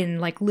are in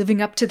like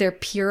living up to their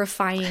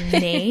purifying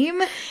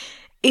name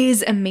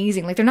is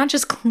amazing. Like they're not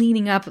just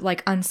cleaning up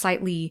like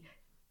unsightly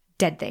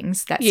dead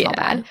things that smell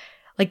bad.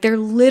 Like they're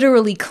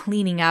literally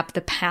cleaning up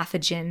the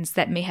pathogens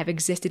that may have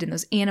existed in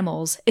those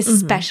animals,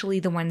 especially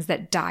the ones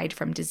that died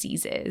from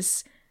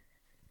diseases.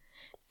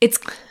 It's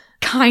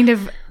kind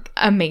of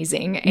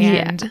amazing.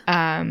 And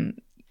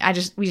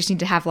we just need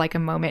to have like a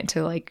moment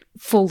to like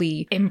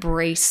fully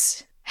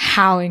embrace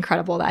how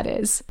incredible that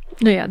is.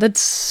 No, yeah, that's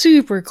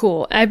super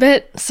cool. I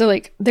bet, so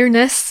like their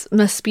nests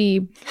must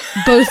be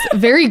both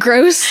very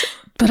gross,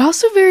 but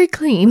also very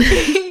clean.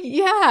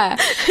 Yeah.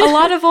 A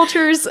lot of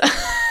vultures.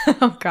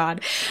 Oh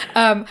God.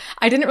 I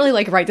didn't really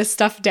like write this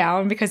stuff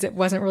down because it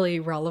wasn't really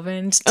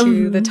relevant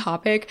to the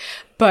topic.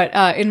 But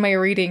in my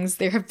readings,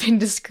 there have been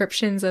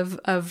descriptions of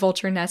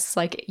vulture nests,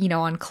 like, you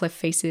know, on cliff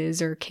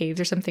faces or caves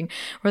or something,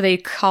 where they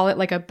call it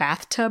like a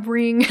bathtub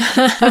ring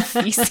of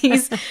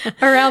feces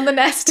around the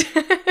nest.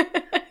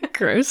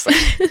 Gross.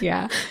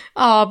 Yeah.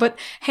 Oh, but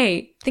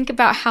hey, think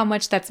about how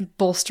much that's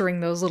bolstering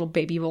those little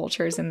baby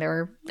vultures in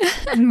their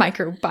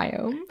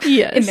microbiome.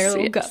 Yes. In their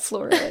little gut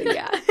flora.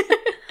 Yeah.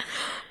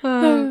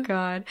 Oh,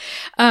 God.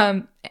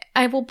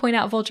 I will point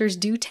out vultures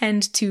do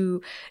tend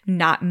to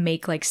not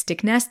make like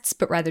stick nests,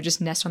 but rather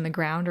just nest on the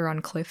ground or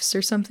on cliffs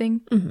or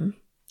something.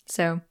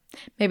 So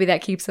maybe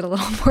that keeps it a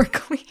little more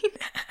clean.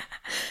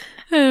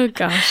 Oh,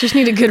 gosh. Just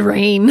need a good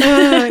rain.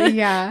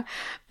 Yeah.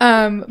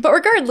 But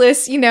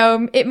regardless, you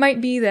know, it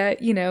might be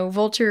that, you know,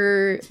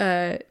 vulture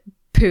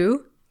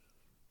poo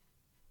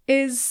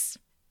is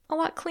a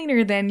lot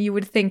cleaner than you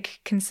would think,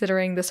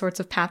 considering the sorts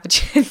of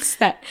pathogens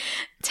that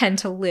tend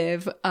to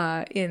live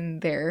in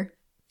their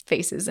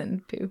faces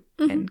and poo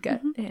and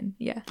gut and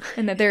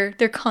and that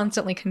they're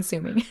constantly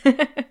consuming.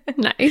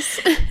 Nice.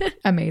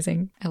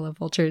 Amazing. I love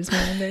vultures,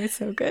 man. They're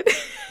so good.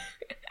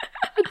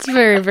 It's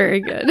very, very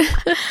good.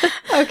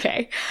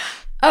 Okay.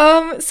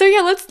 So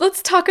yeah,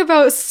 let's talk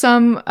about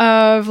some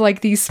of like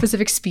these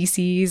specific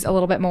species a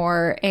little bit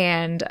more.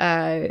 And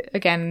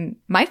again,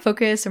 my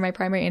focus or my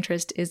primary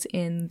interest is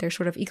in their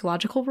sort of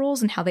ecological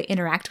roles and how they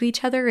interact with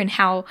each other and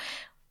how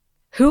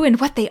who and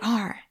what they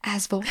are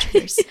as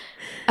vultures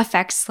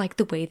affects like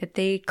the way that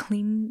they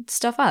clean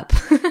stuff up.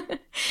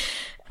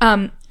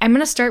 I'm going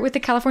to start with the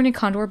California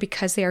condor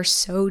because they are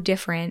so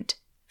different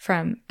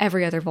from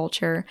every other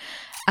vulture.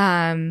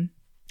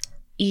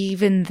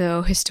 Even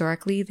though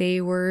historically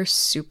they were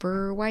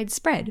super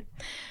widespread.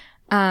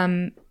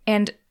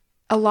 And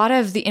a lot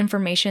of the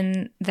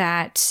information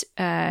that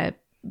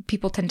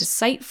people tend to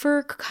cite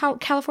for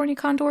California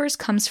condors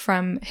comes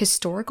from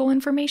historical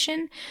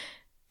information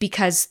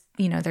because,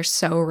 you know, they're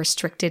so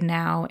restricted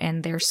now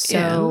and they're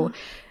so,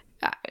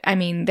 I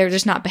mean, they're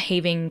just not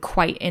behaving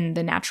quite in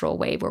the natural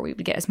way where we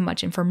would get as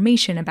much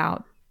information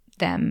about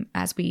them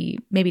as we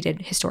maybe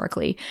did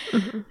historically.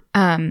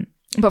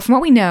 But from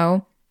what we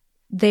know,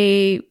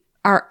 they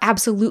are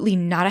absolutely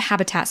not a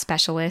habitat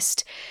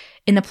specialist.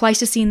 In the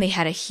Pleistocene, they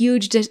had a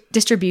huge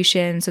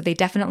distribution, so they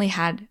definitely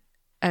had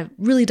a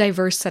really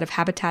diverse set of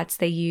habitats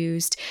they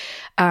used,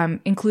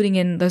 including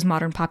in those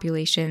modern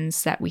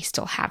populations that we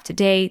still have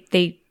today.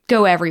 They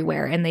go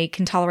everywhere, and they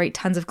can tolerate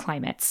tons of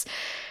climates.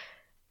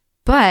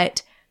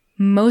 But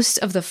most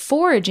of the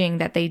foraging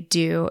that they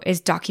do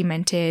is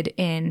documented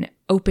in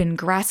open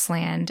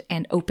grassland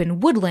and open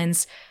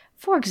woodlands.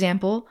 For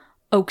example,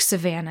 oak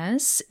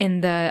savannas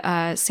in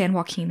the San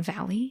Joaquin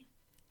Valley,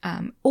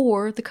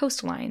 or the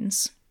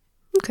coastlines.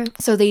 Okay.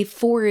 So they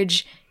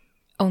forage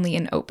only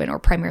in open or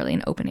primarily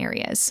in open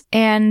areas.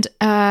 And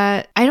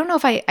I don't know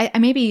if I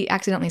maybe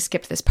accidentally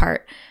skipped this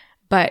part,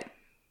 but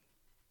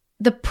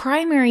the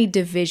primary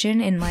division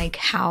in like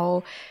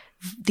how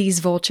these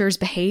vultures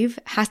behave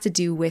has to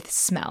do with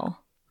smell.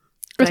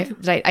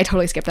 I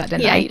totally skipped that,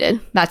 didn't I? Yeah, you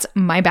did. That's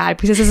my bad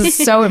because this is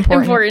so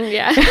important.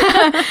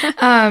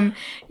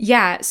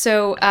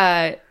 So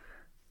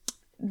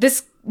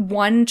this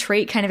one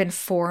trait kind of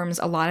informs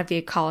a lot of the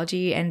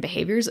ecology and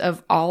behaviors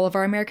of all of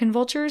our American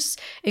vultures,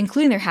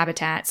 including their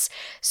habitats.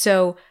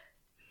 So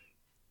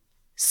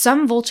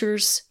some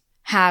vultures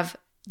have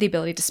the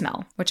ability to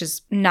smell, which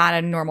is not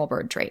a normal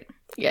bird trait.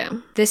 Yeah.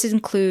 This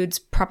includes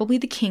probably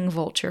the king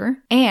vulture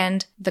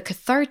and the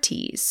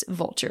Cathartes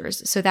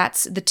vultures. So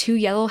that's the 2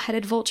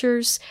 yellow-headed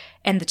vultures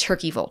and the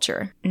turkey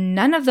vulture.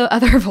 None of the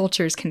other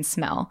vultures can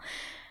smell.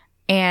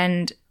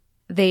 And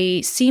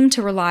they seem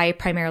to rely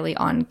primarily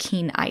on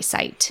keen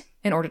eyesight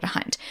in order to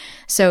hunt.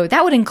 So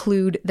that would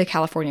include the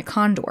California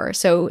condor.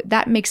 So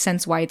that makes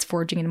sense why it's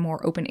foraging in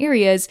more open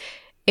areas.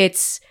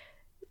 It's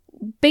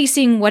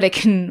basing what it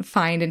can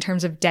find in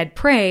terms of dead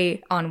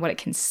prey on what it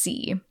can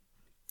see.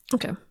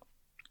 Okay.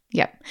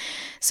 Yep.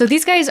 So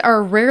these guys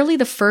are rarely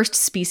the first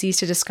species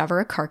to discover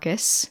a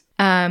carcass.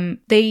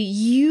 They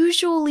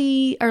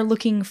usually are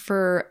looking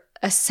for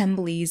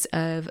assemblies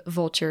of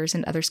vultures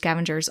and other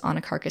scavengers on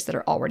a carcass that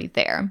are already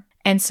there.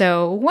 And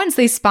so once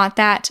they spot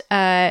that,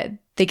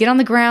 they get on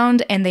the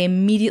ground and they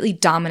immediately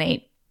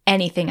dominate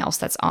anything else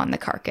that's on the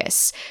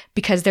carcass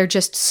because they're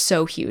just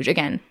so huge.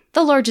 Again,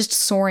 the largest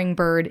soaring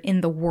bird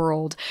in the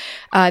world.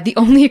 The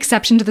only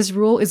exception to this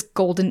rule is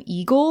golden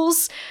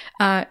eagles.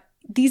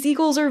 These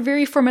eagles are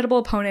very formidable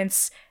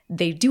opponents.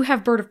 They do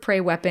have bird of prey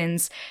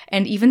weapons.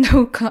 And even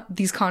though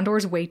these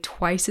condors weigh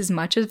twice as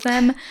much as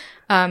them,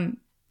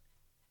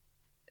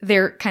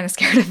 they're kind of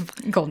scared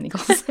of golden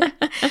eagles.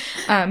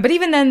 But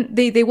even then,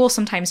 they will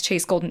sometimes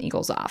chase golden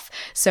eagles off.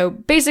 So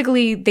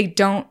basically, they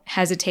don't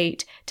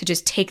hesitate to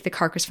just take the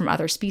carcass from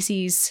other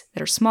species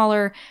that are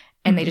smaller,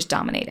 and they just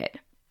dominate it.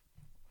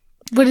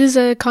 What is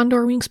a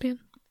condor wingspan?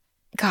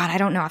 God, I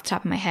don't know off the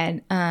top of my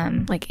head.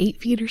 Like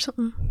 8 feet or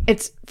something?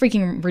 It's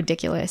freaking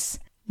ridiculous.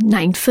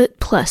 9 foot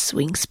plus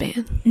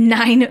wingspan.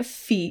 9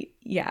 feet.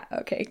 Yeah.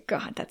 Okay.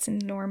 God, that's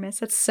enormous.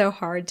 That's so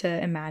hard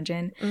to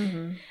imagine.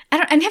 Mm-hmm.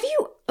 And have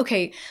you?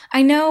 Okay.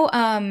 I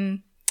know.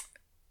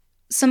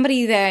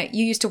 Somebody that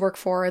you used to work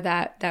for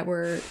that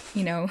were,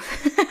 you know.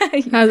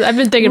 I've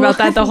been thinking about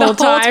that the whole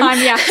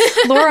time. Yeah.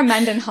 Laura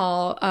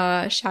Mendenhall,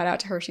 shout out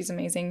to her. She's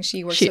amazing.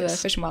 She works for the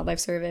Fish and Wildlife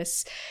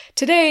Service.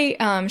 Today,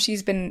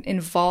 she's been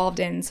involved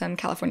in some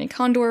California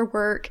condor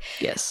work.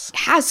 Yes.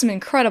 Has some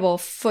incredible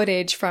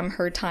footage from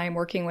her time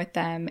working with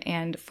them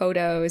and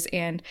photos.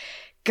 And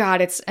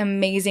God, it's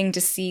amazing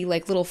to see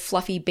like little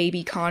fluffy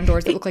baby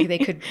condors that look like they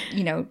could,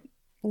 you know,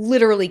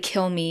 literally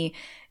kill me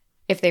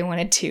if they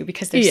wanted to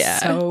because they're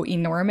so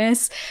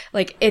enormous.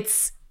 Like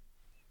it's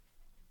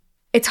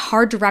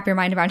hard to wrap your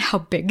mind around how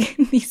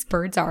big these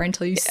birds are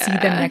until you see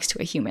them next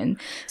to a human.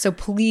 So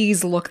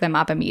please look them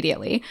up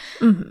immediately.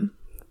 Mm-hmm.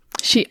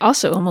 She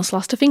also almost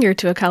lost a finger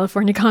to a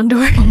California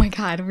condor. Oh my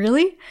God,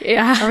 really?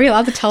 Yeah. Are we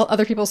allowed to tell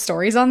other people's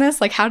stories on this?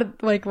 Like how did,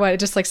 like what, it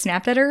just like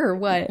snapped at her or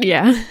what?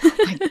 Yeah. Oh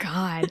my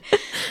God.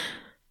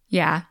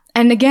 Yeah.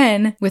 And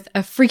again, with a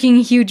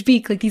freaking huge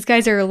beak, like these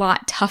guys are a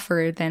lot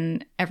tougher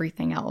than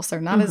everything else.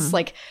 They're not as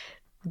like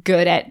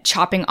good at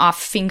chopping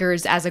off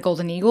fingers as a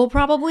golden eagle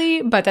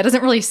probably, but that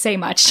doesn't really say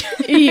much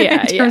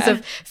in terms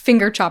of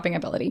finger chopping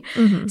ability.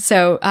 Mm-hmm.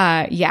 So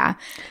yeah.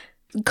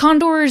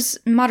 Condors'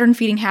 modern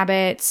feeding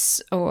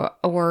habits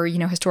or you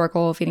know,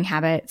 historical feeding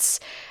habits,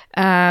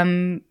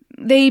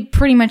 they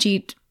pretty much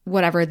eat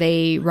whatever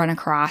they run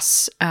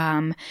across.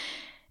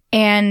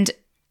 And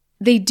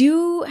they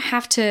do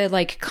have to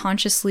like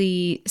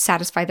consciously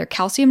satisfy their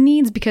calcium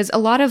needs because a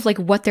lot of like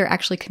what they're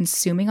actually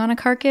consuming on a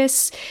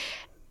carcass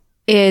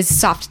is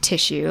soft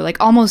tissue. Like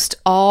almost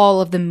all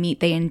of the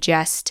meat they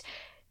ingest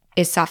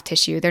is soft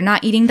tissue. They're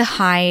not eating the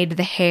hide,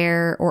 the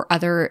hair, or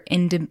other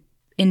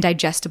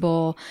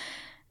indigestible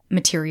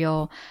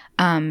material.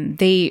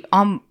 They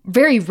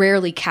very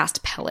rarely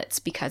cast pellets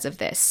because of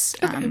this,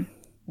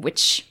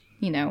 which,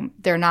 you know,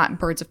 they're not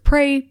birds of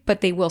prey,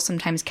 but they will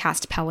sometimes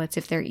cast pellets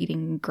if they're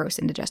eating gross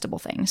indigestible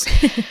things.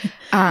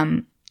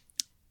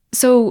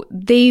 So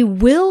they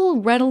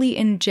will readily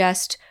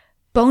ingest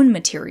bone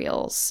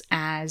materials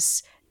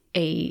as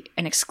an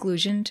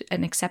exception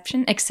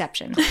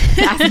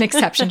as an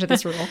exception to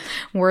this rule.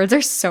 Words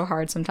are so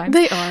hard sometimes.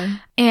 They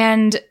are.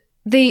 And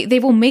they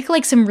will make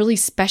like some really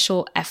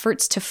special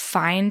efforts to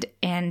find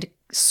and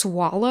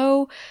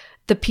swallow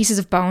the pieces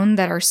of bone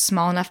that are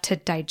small enough to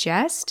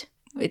digest.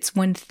 It's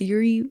one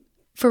theory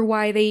for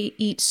why they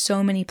eat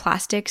so many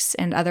plastics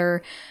and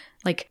other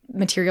like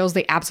materials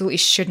they absolutely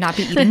should not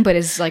be eating, but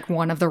is like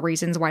one of the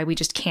reasons why we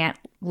just can't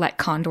let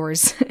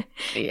condors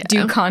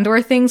do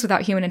condor things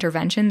without human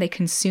intervention. They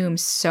consume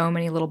so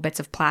many little bits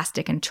of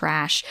plastic and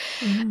trash.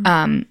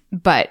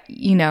 But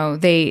you know,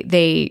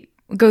 they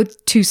go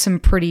to some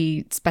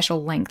pretty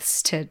special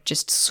lengths to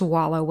just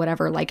swallow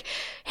whatever like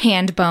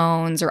hand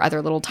bones or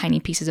other little tiny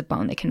pieces of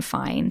bone they can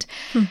find.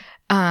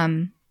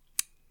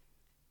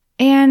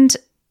 And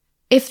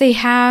if they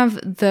have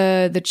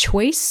the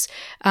choice,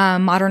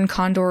 modern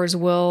condors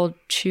will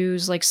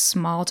choose like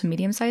small to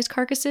medium-sized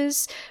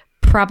carcasses,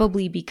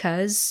 probably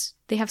because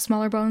they have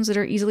smaller bones that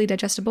are easily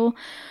digestible,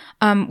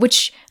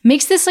 which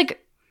makes this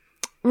like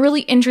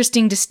really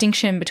interesting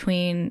distinction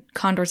between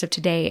condors of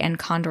today and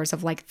condors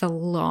of like the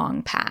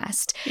long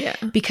past. Yeah.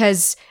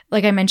 Because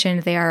like I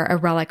mentioned, they are a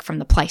relic from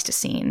the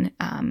Pleistocene,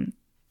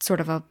 sort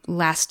of a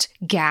last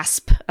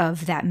gasp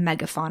of that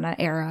megafauna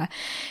era.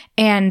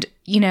 And,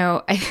 you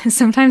know,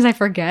 sometimes I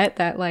forget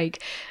that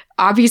like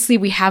obviously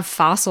we have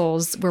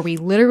fossils where we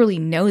literally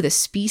know the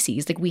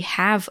species. Like we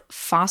have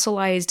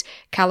fossilized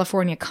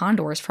California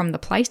condors from the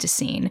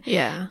Pleistocene.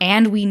 Yeah.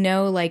 And we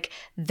know like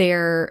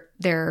their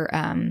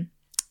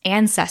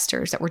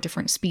ancestors that were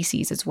different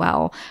species as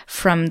well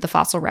from the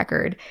fossil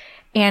record.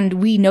 And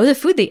we know the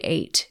food they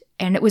ate.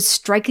 And it was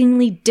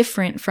strikingly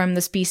different from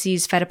the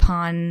species fed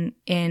upon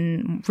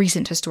in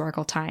recent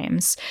historical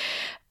times.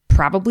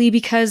 Probably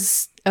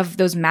because of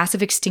those massive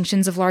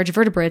extinctions of large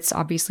vertebrates,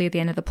 obviously at the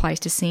end of the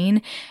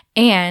Pleistocene.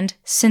 And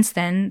since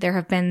then, there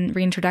have been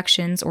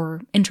introductions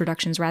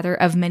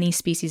of many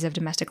species of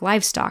domestic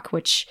livestock,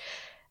 which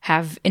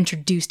have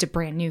introduced a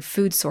brand new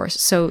food source.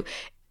 So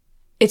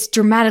it's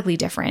dramatically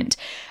different.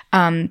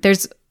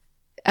 There's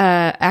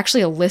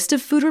actually a list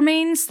of food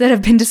remains that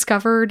have been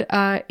discovered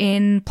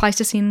in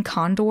Pleistocene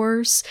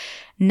condors,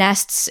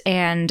 nests,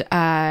 and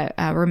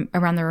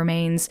around the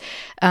remains.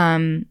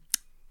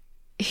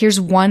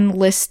 Here's one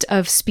list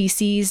of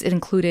species. It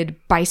included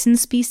bison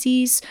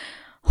species,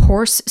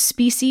 horse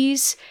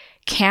species,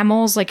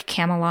 camels like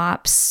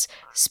camelops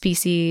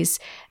species,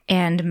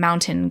 and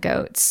mountain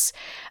goats.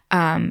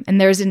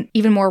 And there's an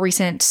even more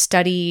recent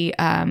study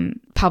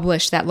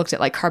published that looked at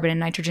like carbon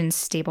and nitrogen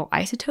stable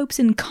isotopes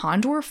in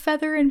condor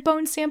feather and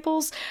bone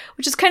samples,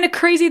 which is kind of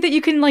crazy that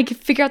you can like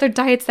figure out their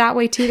diets that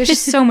way too. There's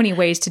just so many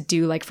ways to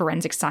do like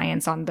forensic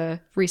science on the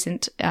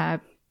recent,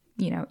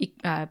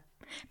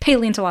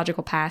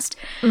 paleontological past.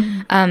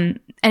 Mm-hmm. And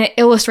it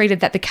illustrated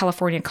that the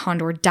California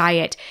condor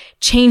diet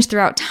changed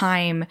throughout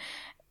time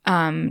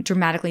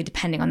dramatically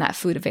depending on that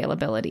food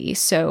availability.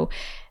 So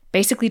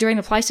basically during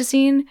the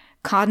Pleistocene,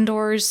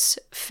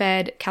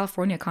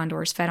 California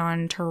condors fed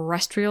on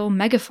terrestrial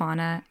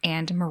megafauna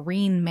and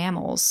marine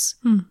mammals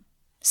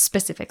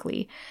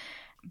specifically.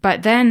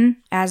 But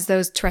then as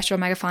those terrestrial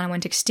megafauna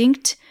went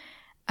extinct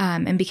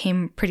and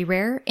became pretty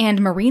rare,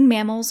 and marine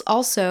mammals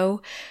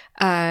also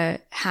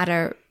had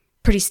a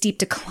pretty steep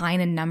decline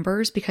in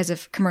numbers because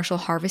of commercial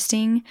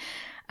harvesting.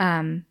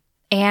 And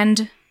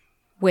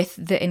with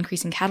the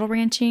increase in cattle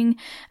ranching,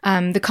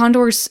 the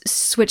condors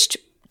switched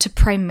to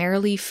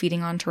primarily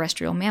feeding on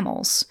terrestrial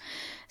mammals.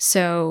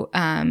 So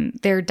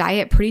their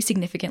diet pretty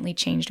significantly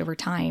changed over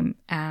time,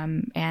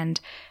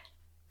 and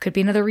could be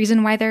another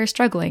reason why they're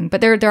struggling.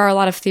 But there are a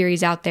lot of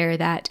theories out there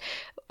that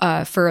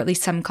for at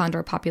least some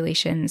condor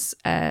populations,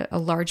 a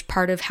large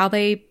part of how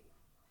they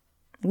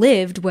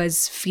lived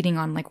was feeding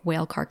on like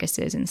whale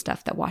carcasses and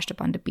stuff that washed up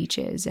onto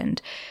beaches.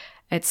 And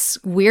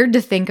it's weird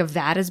to think of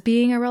that as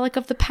being a relic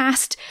of the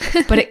past,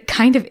 but it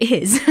kind of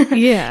is.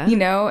 Yeah.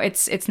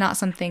 It's not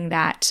something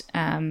that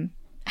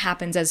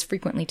happens as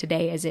frequently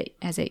today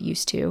as it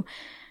used to.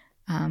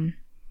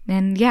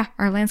 And yeah,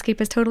 our landscape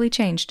has totally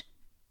changed.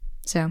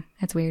 So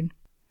that's weird.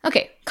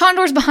 Okay,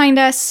 condors behind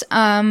us.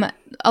 A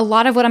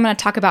lot of what I'm going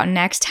to talk about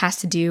next has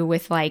to do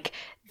with like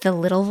the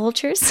little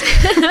vultures.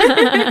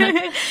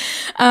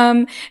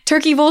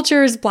 Turkey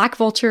vultures, black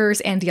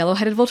vultures, and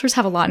yellow-headed vultures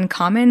have a lot in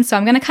common. So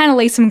I'm going to kind of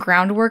lay some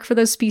groundwork for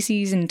those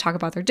species and talk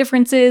about their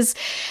differences.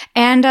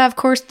 And of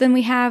course, then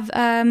we have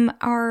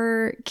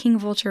our king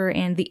vulture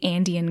and the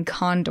Andean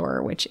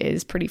condor, which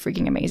is pretty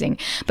freaking amazing.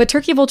 But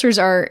turkey vultures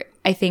are,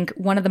 I think,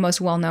 one of the most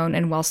well-known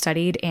and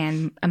well-studied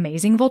and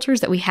amazing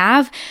vultures that we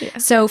have. Yeah.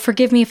 So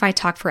forgive me if I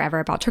talk forever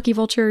about turkey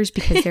vultures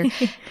because they're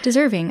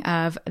deserving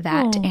of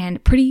that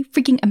and pretty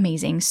freaking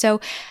amazing. So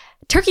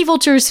turkey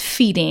vultures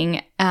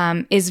feeding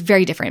is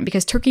very different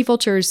because turkey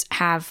vultures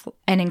have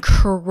an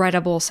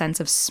incredible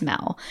sense of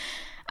smell.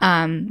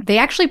 They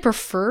actually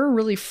prefer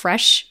really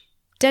fresh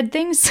dead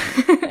things,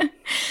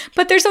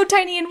 but they're so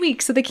tiny and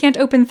weak, so they can't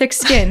open thick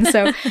skin.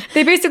 So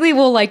they basically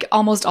will like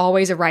almost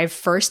always arrive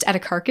first at a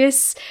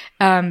carcass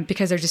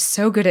because they're just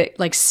so good at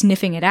like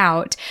sniffing it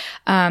out.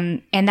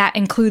 And that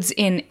includes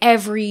in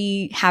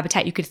every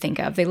habitat you could think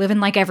of. They live in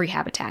like every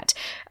habitat,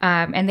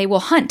 and they will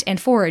hunt and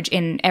forage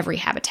in every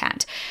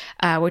habitat,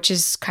 which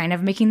is kind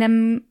of making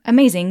them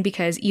amazing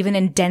because even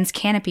in dense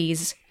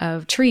canopies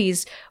of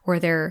trees where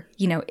there,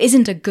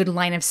 isn't a good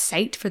line of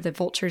sight for the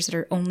vultures that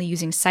are only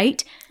using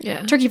sight,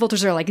 turkey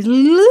vultures are like,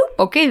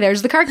 okay,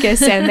 there's the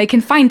carcass, and they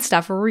can find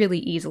stuff really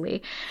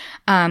easily.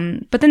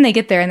 But then they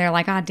get there and they're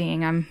like, ah,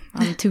 dang, I'm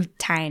too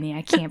tiny.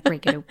 I can't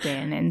break it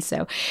open. And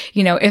so,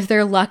 if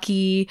they're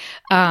lucky,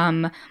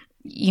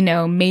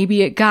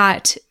 maybe it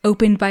got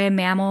opened by a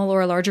mammal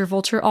or a larger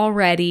vulture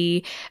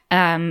already.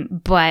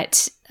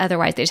 But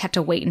otherwise they just have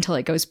to wait until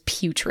it goes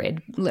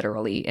putrid,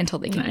 literally, until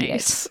they can eat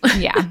it.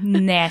 Yeah.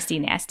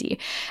 nasty.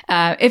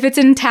 If it's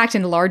intact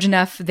and large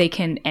enough, they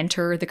can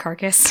enter the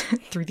carcass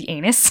through the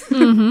anus,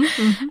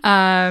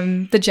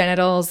 the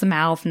genitals, the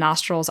mouth,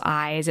 nostrils,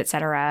 eyes,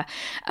 etc.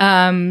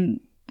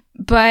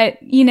 But,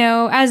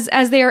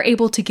 as they are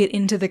able to get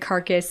into the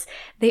carcass,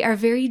 they are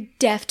very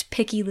deft,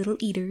 picky little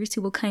eaters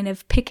who will kind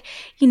of pick,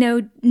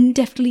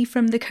 deftly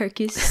from the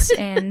carcass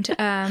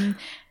and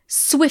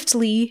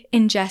swiftly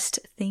ingest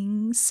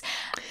things.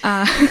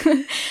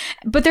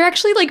 But they're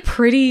actually like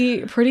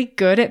pretty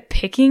good at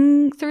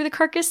picking through the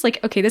carcass.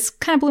 Like, okay, this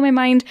kind of blew my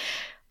mind.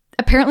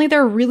 Apparently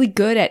they're really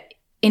good at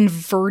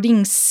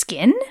inverting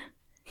skin.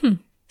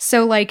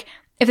 So like,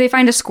 if they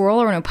find a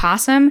squirrel or an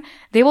opossum,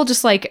 they will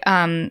just like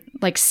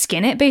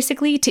skin it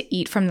basically to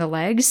eat from the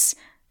legs.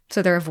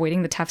 So they're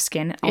avoiding the tough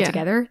skin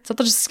altogether. So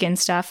they'll just skin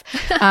stuff.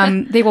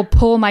 They will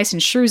pull mice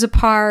and shrews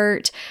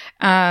apart.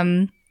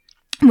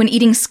 When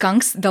eating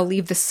skunks, they'll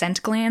leave the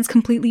scent glands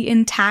completely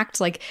intact.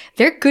 Like,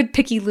 they're good,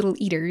 picky little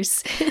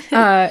eaters.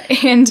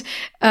 And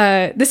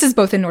this is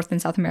both in North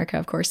and South America,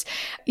 of course.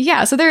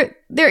 Yeah, so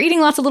they're eating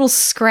lots of little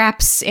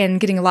scraps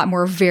and getting a lot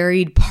more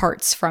varied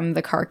parts from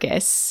the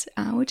carcass,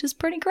 which is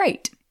pretty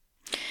great.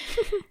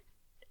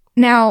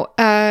 Now,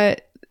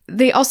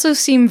 they also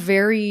seem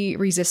very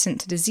resistant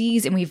to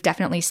disease, and we've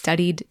definitely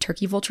studied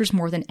turkey vultures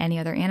more than any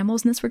other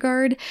animals in this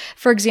regard.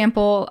 For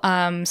example,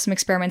 some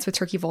experiments with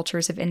turkey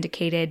vultures have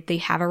indicated they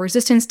have a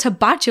resistance to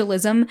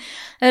botulism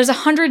that is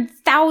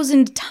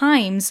 100,000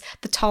 times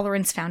the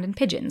tolerance found in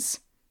pigeons.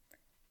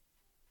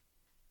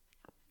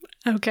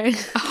 Okay.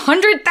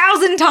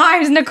 100,000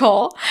 times,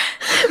 Nicole.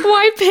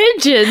 Why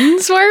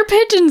pigeons? Why are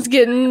pigeons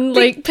getting,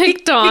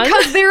 picked on?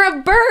 Because they're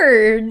a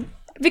bird.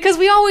 Because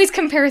we always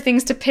compare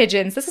things to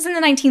pigeons. This is in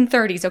the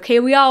 1930s, okay?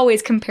 We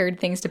always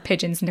compared things to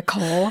pigeons,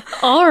 Nicole.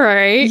 All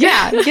right.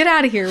 Yeah, get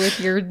out of here with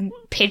your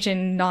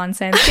pigeon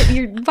nonsense.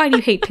 Why do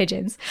you hate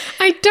pigeons?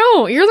 I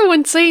don't. You're the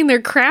one saying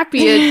they're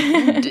crappy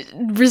at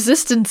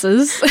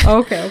resistances.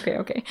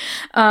 Okay.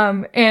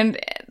 And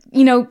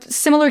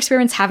similar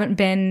experiments haven't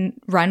been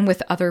run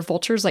with other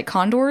vultures like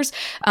condors.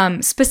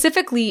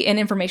 Specifically in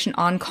information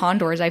on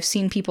condors, I've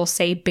seen people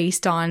say,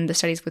 based on the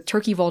studies with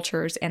turkey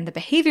vultures and the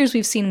behaviors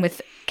we've seen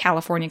with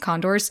California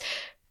condors,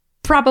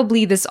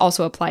 probably this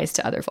also applies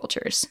to other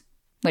vultures.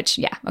 Which,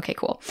 yeah, okay,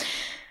 cool.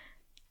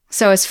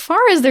 So as far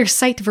as their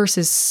sight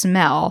versus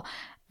smell,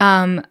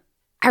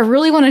 I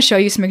really want to show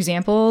you some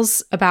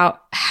examples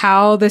about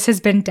how this has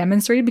been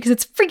demonstrated, because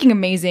it's freaking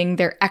amazing.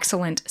 Their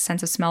excellent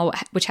sense of smell,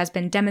 which has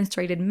been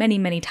demonstrated many,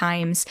 many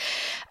times.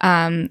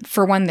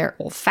 For one, their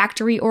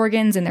olfactory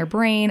organs in their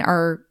brain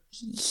are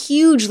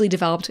hugely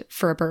developed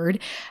for a bird.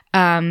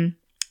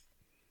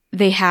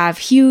 They have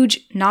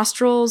huge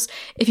nostrils.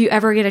 If you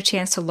ever get a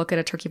chance to look at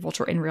a turkey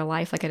vulture in real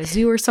life, like at a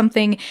zoo or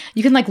something,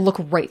 you can look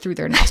right through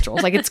their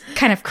nostrils. It's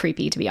kind of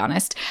creepy, to be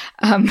honest.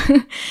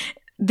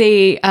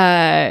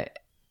 Their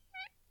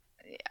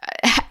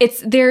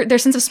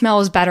sense of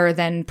smell is better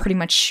than pretty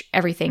much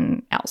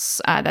everything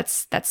else.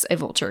 That's a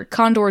vulture.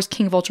 Condors,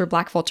 king vulture,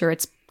 black vulture.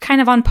 It's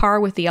kind of on par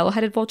with the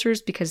yellow-headed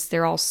vultures because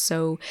they're all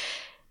so,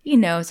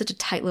 such a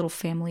tight little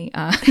family.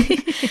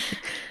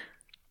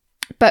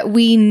 But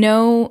we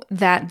know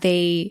that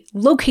they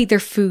locate their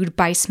food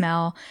by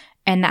smell,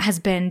 and that has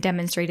been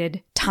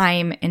demonstrated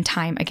time and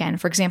time again.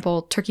 For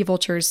example, turkey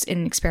vultures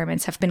in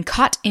experiments have been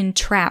caught in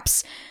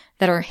traps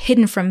that are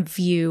hidden from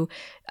view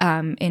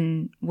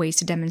in ways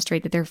to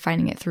demonstrate that they're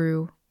finding it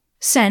through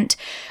scent.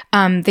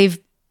 They've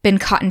been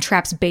caught in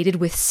traps baited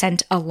with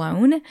scent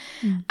alone.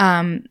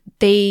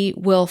 They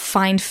will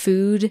find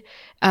food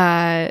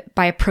by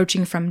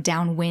approaching from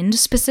downwind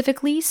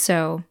specifically,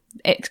 so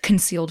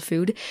concealed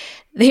food.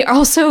 They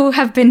also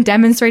have been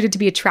demonstrated to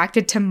be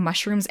attracted to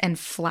mushrooms and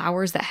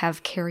flowers that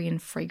have carrion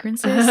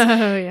fragrances.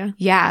 Oh, yeah.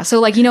 Yeah. So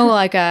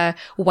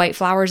white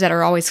flowers that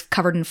are always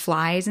covered in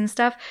flies and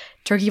stuff.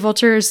 Turkey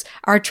vultures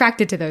are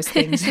attracted to those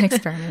things in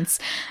experiments.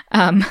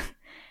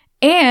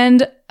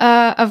 And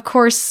of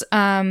course,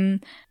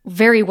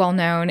 very well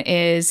known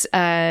is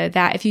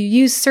that if you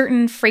use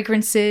certain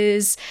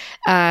fragrances,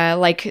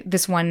 like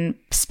this one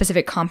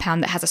specific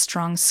compound that has a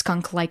strong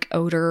skunk-like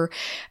odor,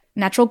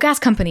 natural gas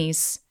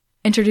companies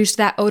introduced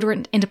that odor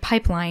into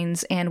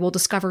pipelines and will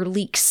discover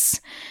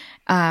leaks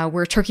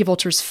where turkey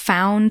vultures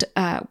found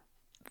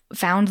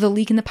the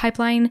leak in the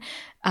pipeline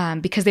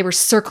because they were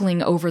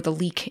circling over the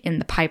leak in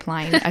the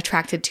pipeline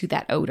attracted to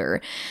that odor.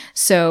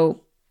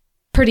 So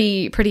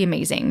pretty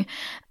amazing.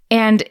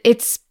 And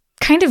it's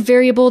kind of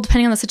variable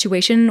depending on the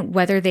situation,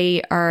 whether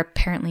they are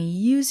apparently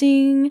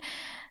using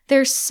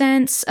their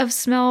sense of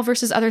smell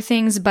versus other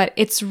things, but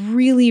it's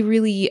really,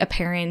 really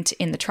apparent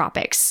in the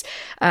tropics,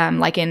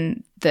 like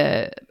in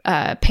the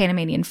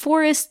Panamanian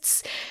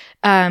forests.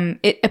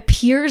 It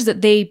appears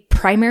that they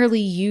primarily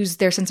use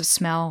their sense of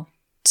smell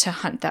to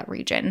hunt that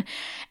region,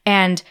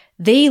 and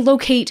they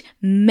locate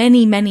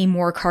many, many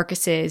more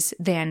carcasses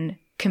than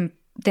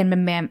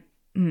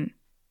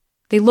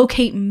They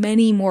locate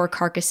many more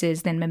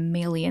carcasses than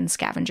mammalian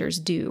scavengers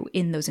do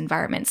in those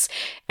environments.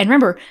 And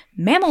remember,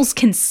 mammals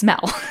can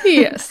smell.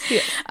 Yes.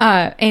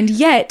 And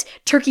yet,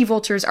 turkey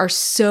vultures are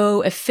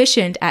so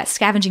efficient at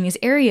scavenging these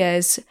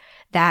areas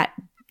that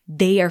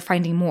they are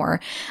finding more.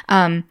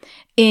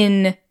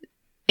 In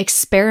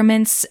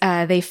experiments,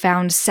 they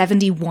found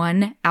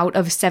 71 out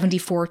of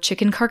 74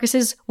 chicken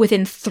carcasses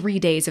within 3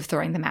 days of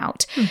throwing them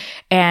out.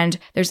 And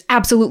there's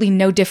absolutely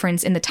no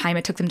difference in the time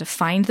it took them to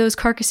find those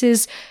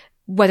carcasses,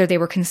 whether they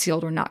were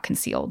concealed or not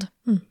concealed,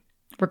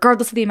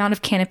 regardless of the amount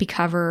of canopy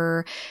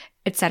cover,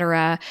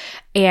 etc.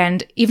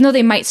 And even though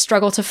they might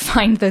struggle to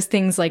find those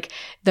things like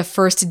the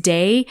first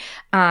day,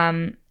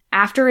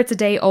 after it's a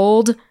day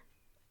old,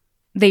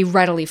 they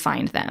readily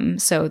find them.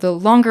 So the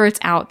longer it's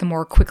out, the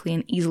more quickly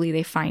and easily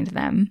they find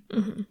them.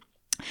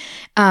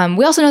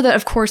 We also know that,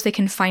 of course, they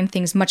can find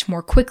things much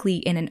more quickly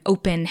in an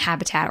open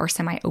habitat or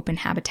semi-open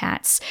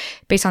habitats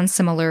based on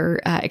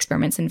similar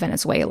experiments in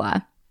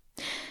Venezuela.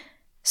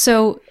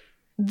 So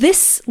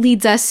this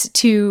leads us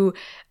to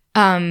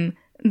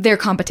their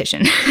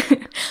competition,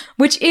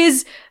 which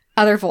is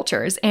other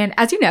vultures. And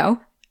as you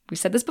know, we've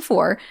said this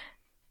before,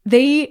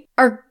 they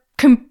are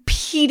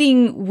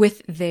competing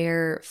with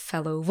their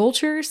fellow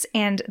vultures,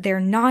 and their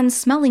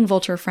non-smelling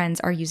vulture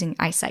friends are using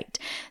eyesight.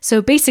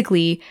 So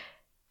basically,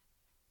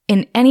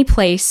 in any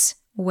place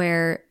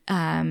where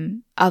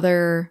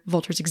other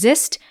vultures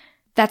exist,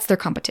 that's their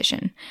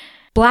competition.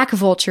 Black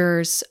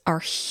vultures are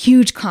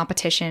huge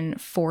competition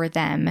for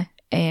them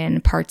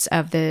in parts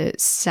of the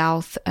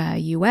South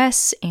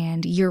US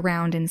and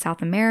year-round in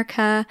South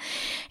America.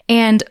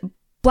 And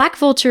black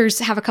vultures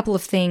have a couple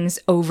of things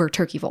over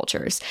turkey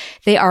vultures.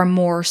 They are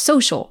more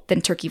social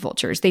than turkey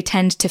vultures. They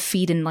tend to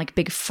feed in like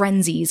big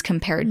frenzies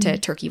compared to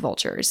turkey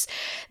vultures.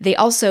 They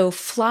also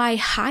fly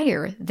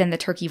higher than the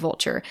turkey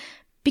vulture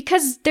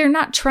because they're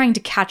not trying to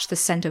catch the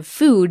scent of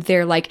food.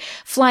 They're like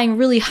flying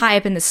really high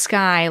up in the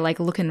sky, like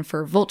looking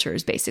for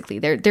vultures, basically.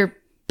 They're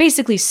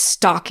basically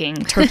stalking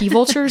turkey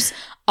vultures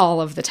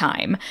all of the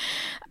time.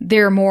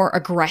 They're more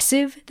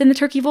aggressive than the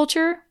turkey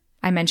vulture.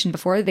 I mentioned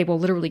before, they will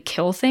literally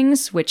kill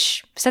things,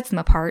 which sets them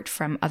apart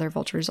from other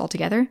vultures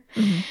altogether.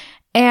 Mm-hmm.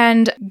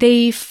 And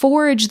they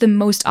forage the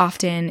most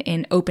often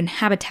in open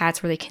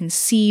habitats where they can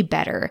see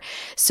better.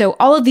 So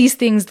all of these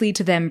things lead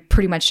to them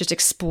pretty much just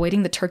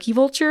exploiting the turkey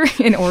vulture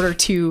in order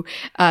to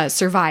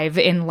survive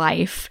in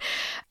life.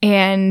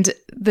 And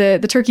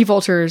the turkey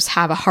vultures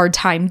have a hard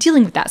time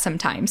dealing with that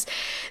sometimes.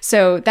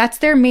 So that's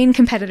their main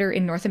competitor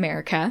in North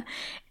America.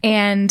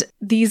 And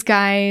these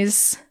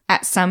guys,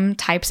 at some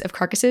types of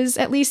carcasses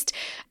at least,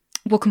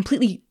 will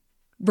completely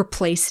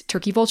replace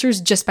turkey vultures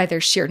just by their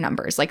sheer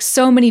numbers. Like,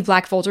 so many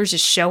black vultures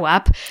just show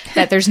up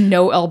that there's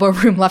no elbow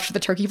room left for the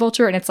turkey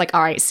vulture, and it's like,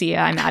 all right, see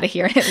ya, I'm out of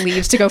here, and it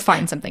leaves to go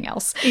find something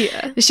else.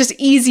 Yeah. It's just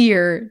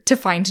easier to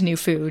find new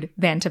food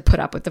than to put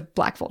up with the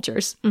black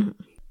vultures. Mm-hmm.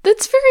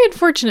 That's very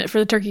unfortunate for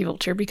the turkey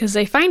vulture because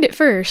they find it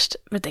first,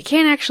 but they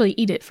can't actually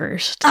eat it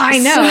first. I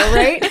know,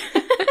 right?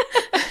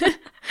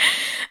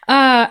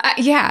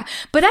 Yeah,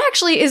 but that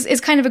actually is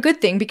kind of a good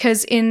thing,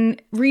 because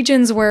in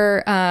regions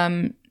where,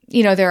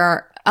 there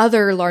are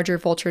other larger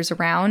vultures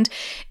around,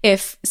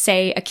 if,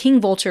 say, a king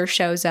vulture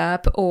shows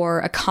up or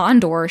a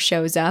condor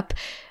shows up,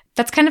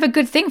 that's kind of a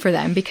good thing for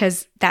them,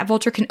 because that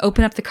vulture can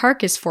open up the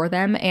carcass for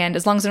them. And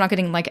as long as they're not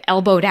getting like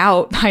elbowed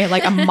out by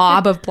like a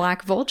mob of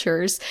black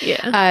vultures,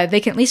 they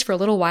can at least for a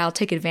little while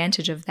take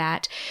advantage of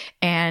that.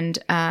 And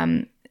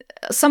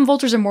some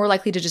vultures are more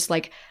likely to just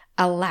like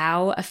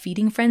allow a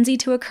feeding frenzy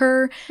to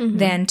occur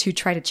than to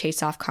try to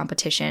chase off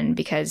competition,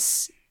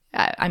 because,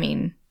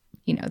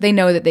 they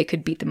know that they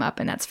could beat them up,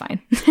 and that's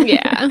fine.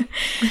 Yeah.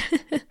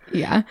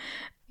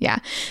 Yeah.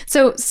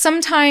 So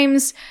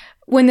sometimes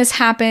when this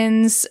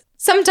happens,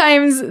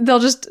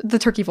 the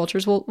turkey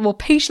vultures will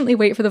patiently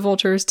wait for the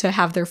vultures to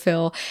have their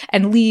fill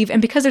and leave.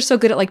 And because they're so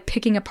good at like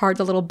picking apart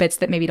the little bits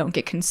that maybe don't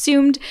get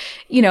consumed,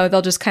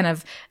 they'll just kind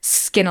of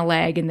skin a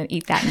leg and then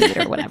eat that meat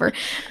or whatever.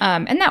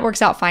 And that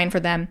works out fine for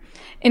them.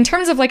 In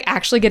terms of like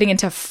actually getting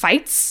into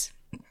fights,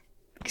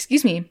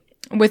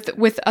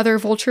 with other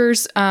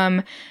vultures,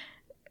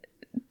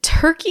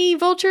 turkey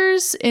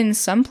vultures in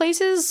some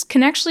places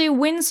can actually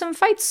win some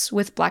fights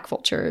with black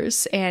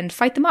vultures and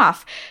fight them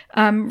off.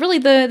 Really,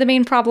 the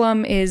main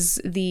problem is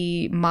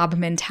the mob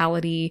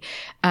mentality.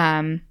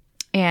 And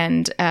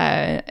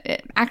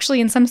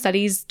actually, in some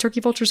studies, turkey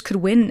vultures could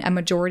win a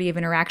majority of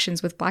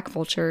interactions with black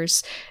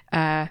vultures,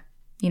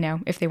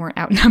 if they weren't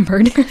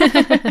outnumbered,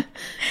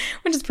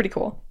 which is pretty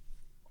cool.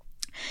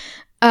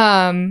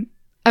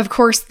 Of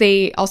course,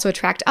 they also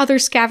attract other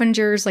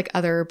scavengers, like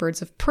other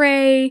birds of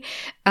prey,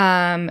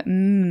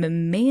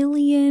 mammalian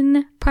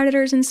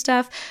predators and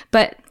stuff.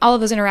 But all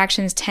of those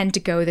interactions tend to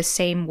go the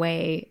same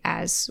way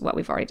as what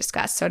we've already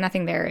discussed. So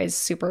nothing there is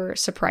super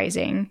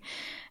surprising.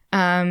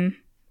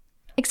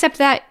 Except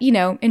that,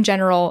 in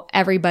general,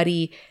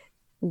 everybody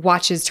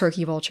watches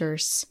turkey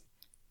vultures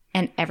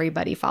and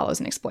everybody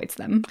follows and exploits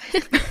them,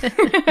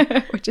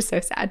 which is so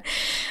sad.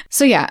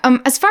 So yeah,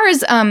 as far as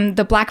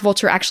the black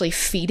vulture actually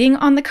feeding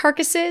on the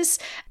carcasses,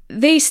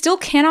 they still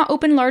cannot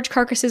open large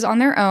carcasses on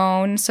their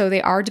own, so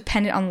they are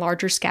dependent on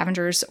larger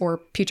scavengers or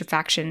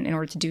putrefaction in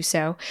order to do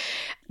so.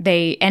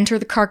 They enter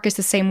the carcass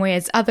the same way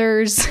as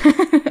others,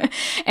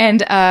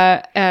 and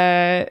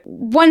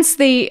once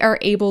they are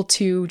able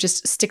to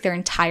just stick their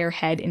entire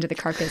head into the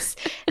carcass,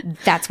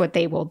 that's what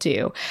they will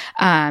do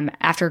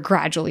after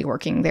gradually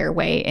working their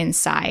way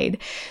inside.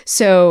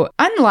 So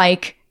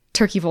unlike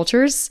turkey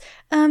vultures,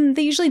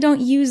 They usually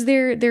don't use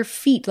their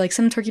feet. Like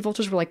some turkey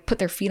vultures will like put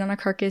their feet on a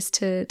carcass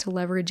to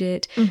leverage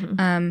it.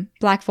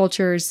 Black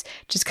vultures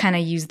just kind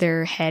of use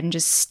their head and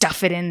just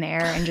stuff it in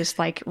there and just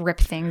like rip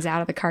things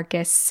out of the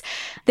carcass.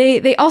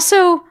 They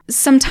also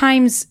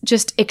sometimes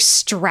just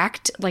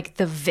extract like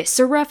the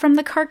viscera from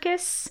the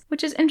carcass,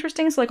 which is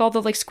interesting. So like all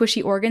the like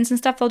squishy organs and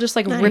stuff, they'll just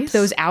like rip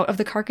those out of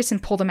the carcass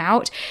and pull them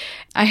out.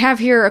 I have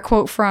here a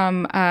quote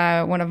from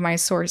one of my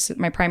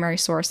primary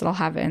source that I'll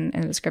have in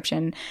the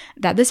description,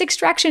 that this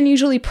extraction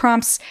usually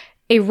prompts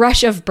a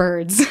rush of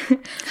birds,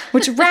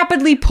 which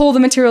rapidly pull the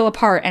material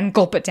apart and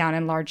gulp it down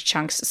in large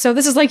chunks. So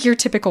this is like your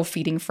typical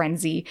feeding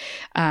frenzy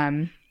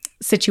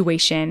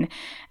situation.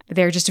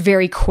 They're just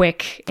very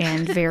quick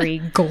and very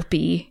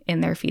gulpy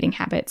in their feeding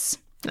habits.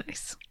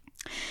 Nice.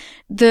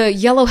 The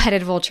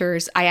yellow-headed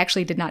vultures, I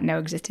actually did not know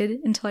existed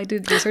until I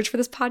did research for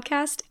this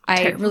podcast.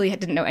 I really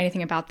didn't know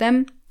anything about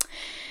them.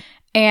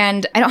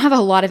 And I don't have a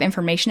lot of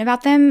information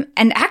about them.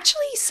 And actually,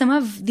 some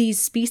of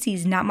these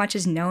species, not much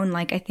is known.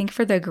 Like, I think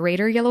for the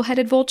greater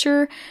yellow-headed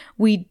vulture,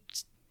 we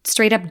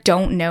straight up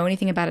don't know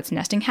anything about its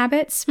nesting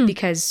habits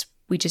because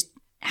we just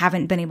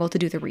haven't been able to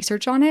do the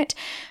research on it,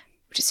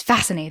 which is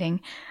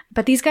fascinating.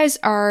 But these guys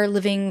are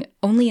living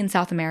only in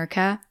South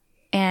America.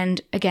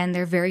 And again,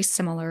 they're very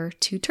similar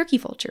to turkey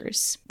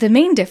vultures. The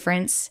main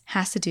difference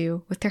has to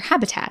do with their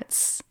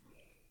habitats.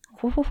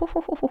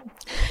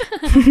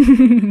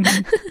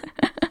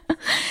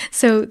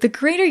 So the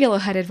greater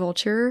yellow-headed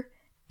vulture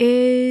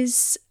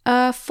is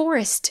a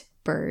forest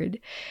bird.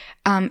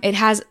 It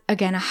has,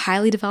 again, a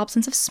highly developed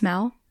sense of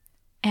smell,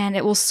 and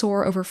it will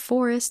soar over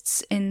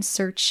forests in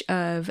search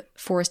of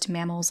forest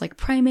mammals like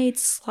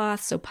primates,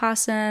 sloths,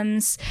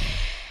 opossums.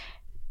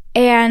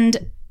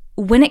 And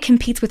when it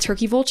competes with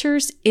turkey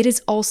vultures, it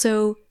is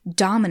also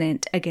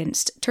dominant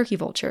against turkey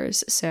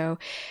vultures. So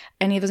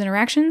any of those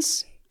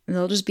interactions,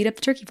 they'll just beat up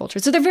the turkey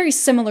vultures. So they're very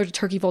similar to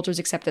turkey vultures,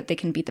 except that they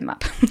can beat them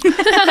up,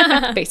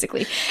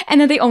 basically.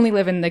 And then they only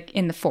live in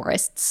the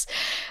forests.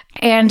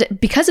 And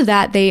because of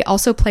that, they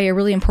also play a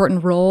really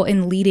important role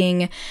in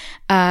leading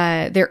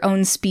their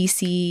own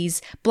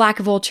species, black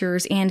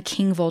vultures and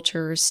king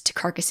vultures, to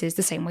carcasses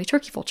the same way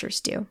turkey vultures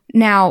do.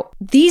 Now,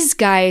 these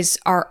guys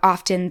are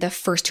often the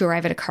first to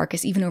arrive at a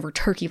carcass, even over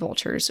turkey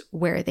vultures,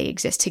 where they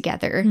exist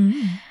together.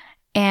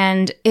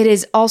 And it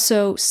is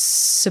also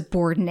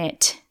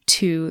subordinate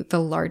to the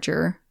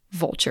larger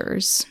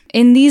vultures.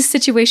 In these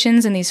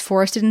situations, in these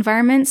forested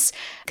environments,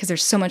 because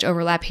there's so much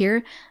overlap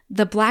here,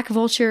 the black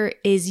vulture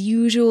is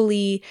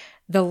usually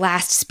the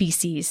last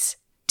species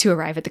to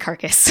arrive at the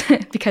carcass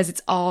because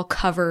it's all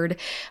covered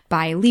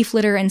by leaf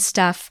litter and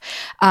stuff,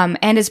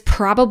 and is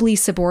probably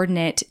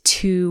subordinate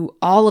to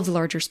all of the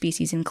larger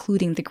species,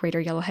 including the greater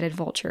yellow-headed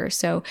vulture.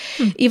 So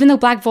even though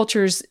black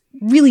vultures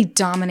really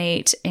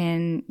dominate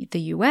in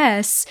the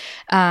US,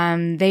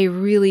 they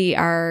really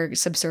are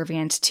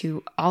subservient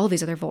to all of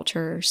these other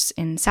vultures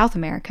in South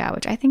America,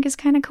 which I think is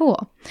kind of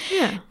cool.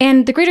 Yeah.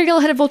 And the greater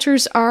yellow-headed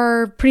vultures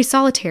are pretty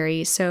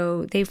solitary,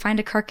 so they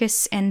find a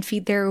carcass and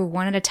feed there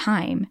one at a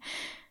time.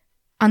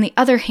 On the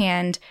other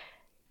hand,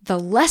 the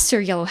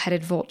lesser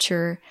yellow-headed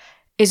vulture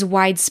is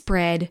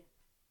widespread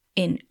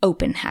in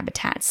open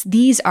habitats.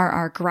 These are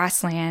our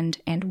grassland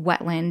and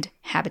wetland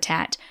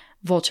habitat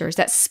vultures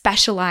that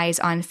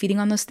specialize on feeding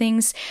on those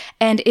things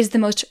and is the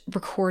most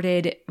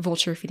recorded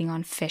vulture feeding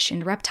on fish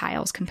and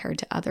reptiles compared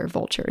to other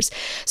vultures.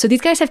 So these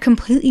guys have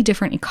completely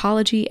different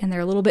ecology and they're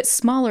a little bit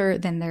smaller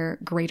than their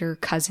greater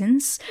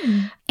cousins.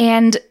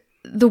 And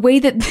the way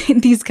that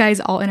these guys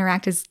all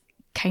interact is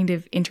kind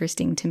of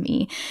interesting to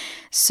me.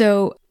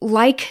 So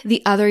like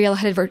the other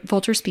yellow-headed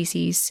vulture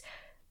species,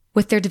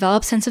 with their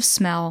developed sense of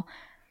smell,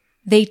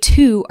 they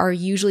too are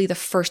usually the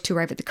first to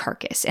arrive at the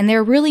carcass. And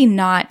they're really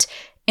not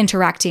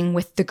interacting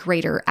with the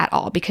greater at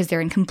all because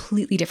they're in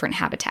completely different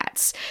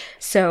habitats.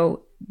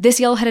 So this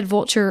yellow-headed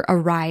vulture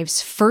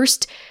arrives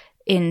first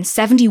in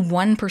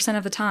 71%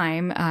 of the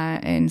time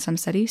in some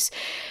studies.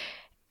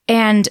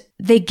 And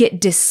they get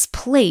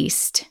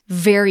displaced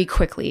very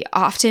quickly,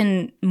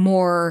 often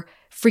more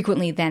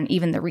frequently than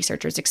even the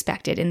researchers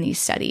expected in these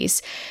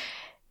studies.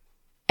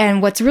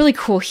 And what's really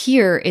cool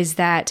here is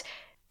that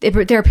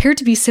there appear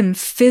to be some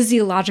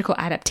physiological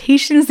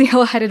adaptations the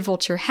yellow-headed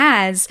vulture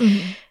has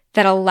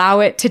that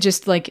allow it to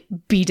just like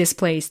be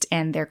displaced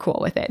and they're cool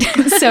with it.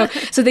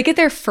 So they get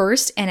there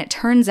first, and it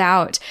turns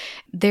out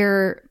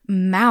their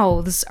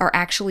mouths are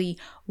actually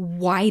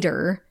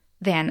wider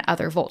than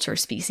other vulture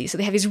species. So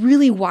they have these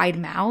really wide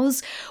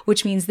mouths,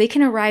 which means they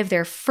can arrive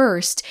there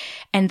first,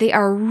 and they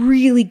are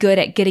really good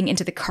at getting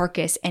into the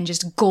carcass and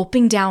just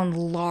gulping down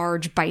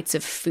large bites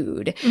of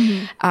food.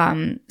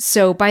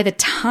 So by the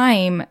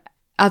time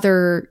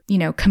other,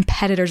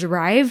 competitors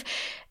arrive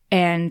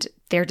and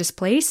they're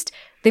displaced,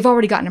 they've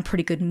already gotten a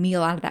pretty good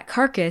meal out of that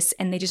carcass,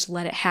 and they just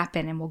let it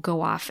happen and will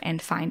go off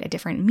and find a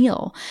different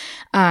meal,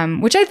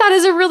 which I thought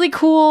is a really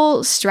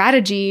cool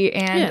strategy.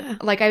 And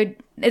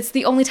it's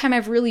the only time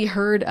I've really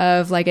heard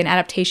of like an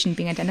adaptation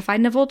being identified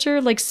in a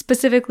vulture, like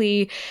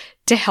specifically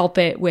to help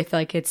it with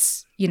like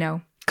its,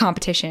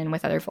 competition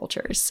with other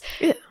vultures.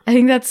 Yeah. I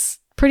think that's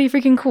pretty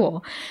freaking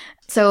cool.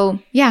 So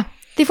yeah,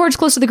 they forage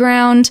close to the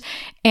ground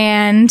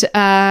and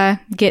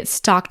get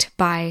stalked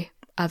by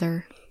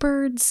other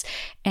birds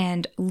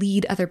and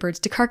lead other birds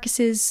to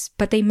carcasses,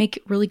 but they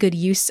make really good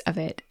use of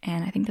it.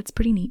 And I think that's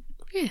pretty neat.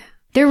 Yeah.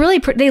 They're really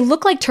they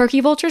look like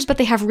turkey vultures, but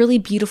they have really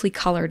beautifully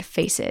colored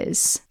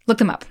faces. Look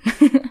them up.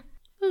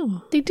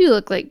 Oh, they do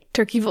look like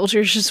turkey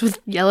vultures, just with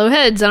yellow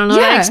heads. I don't know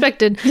what I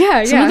expected.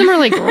 Yeah, Some of them are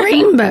like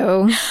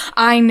rainbow.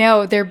 I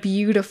know. They're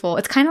beautiful.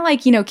 It's kind of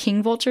like, you know,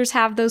 king vultures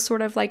have those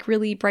sort of like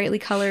really brightly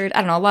colored. I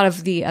don't know. A lot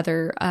of the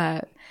other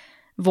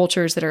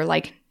vultures that are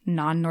like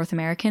non-North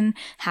American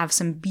have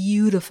some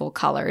beautiful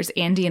colors.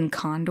 Andean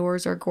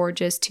condors are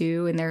gorgeous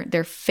too. And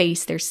their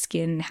face, their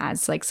skin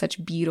has like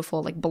such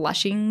beautiful like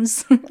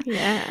blushings.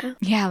 Yeah.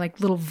 Yeah, like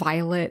little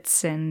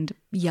violets and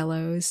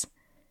yellows.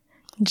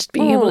 Just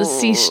being able to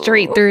see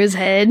straight through his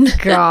head.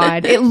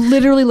 God, it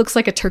literally looks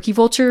like a turkey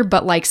vulture,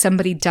 but like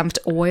somebody dumped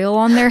oil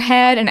on their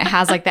head and it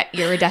has like that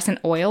iridescent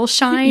oil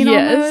shine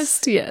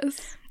almost.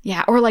 Yes.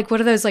 Yeah, or like what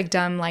are those like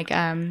dumb like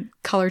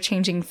color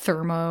changing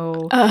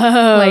thermo?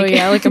 Oh, like,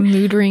 yeah, like a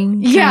mood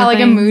ring. Yeah, like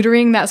a mood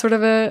ring, that sort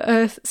of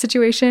a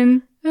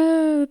situation.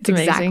 That's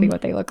exactly amazing.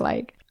 what they look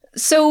like.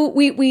 So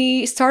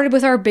we started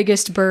with our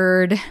biggest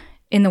bird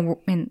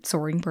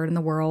soaring bird in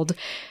the world.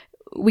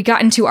 We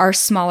got into our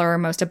smaller,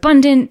 most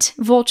abundant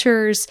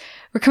vultures.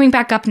 We're coming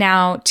back up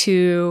now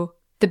to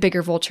the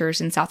bigger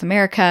vultures in South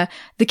America,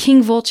 the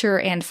king vulture,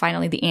 and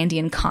finally the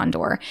Andean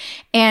condor.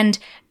 And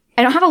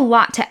I don't have a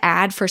lot to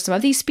add for some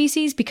of these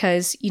species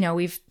because, you know,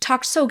 we've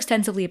talked so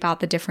extensively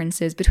about the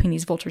differences between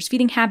these vultures'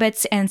 feeding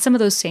habits, and some of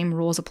those same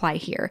rules apply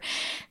here.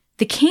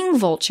 The king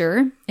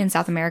vulture in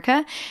South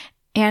America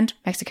and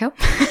Mexico,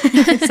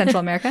 Central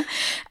America,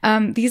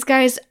 these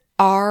guys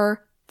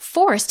are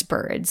forest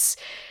birds.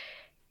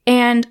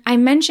 And I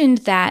mentioned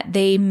that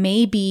they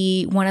may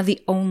be one of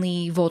the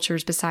only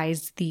vultures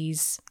besides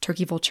these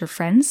turkey vulture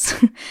friends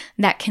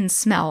that can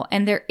smell.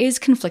 And there is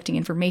conflicting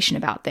information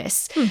about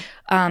this.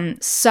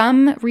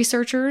 Some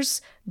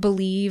researchers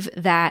believe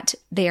that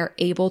they are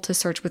able to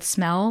search with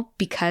smell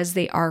because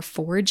they are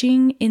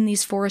foraging in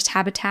these forest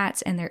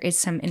habitats. And there is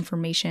some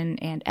information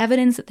and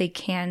evidence that they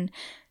can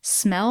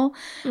smell.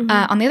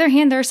 On the other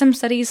hand, there are some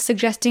studies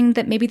suggesting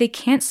that maybe they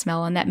can't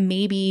smell and that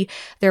maybe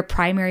their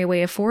primary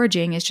way of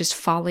foraging is just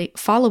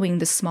following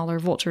the smaller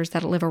vultures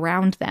that live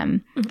around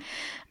them.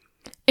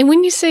 And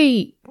when you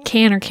say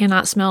can or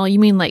cannot smell, you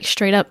mean like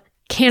straight up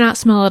cannot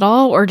smell at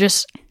all, or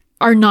just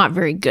are not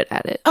very good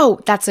at it? Oh,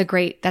 that's a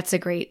great.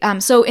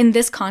 So in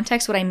this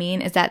context, what I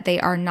mean is that they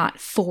are not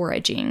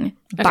foraging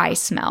by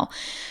smell.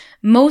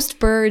 Most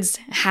birds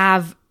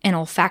have an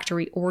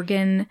olfactory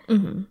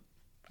organ.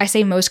 I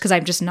say most because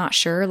I'm just not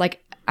sure.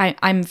 Like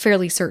I'm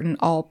fairly certain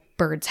all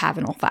birds have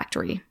an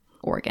olfactory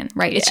organ,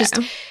 right? It's just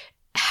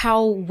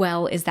how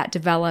well is that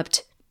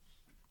developed?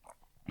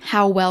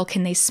 How well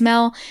can they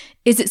smell?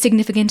 Is it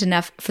significant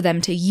enough for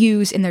them to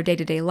use in their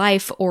day-to-day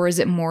life? Or is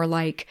it more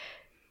like,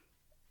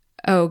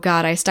 oh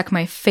God, I stuck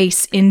my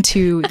face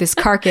into this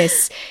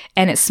carcass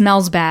and it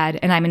smells bad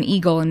and I'm an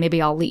eagle and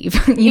maybe I'll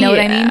leave. You know what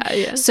I mean?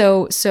 Yeah.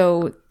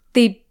 So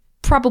they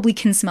probably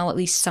can smell at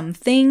least some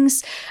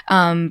things,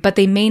 but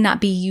they may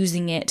not be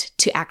using it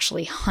to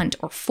actually hunt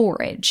or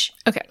forage.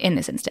 Okay. In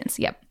this instance,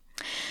 yep.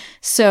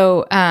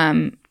 So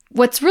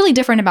what's really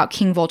different about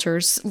king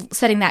vultures,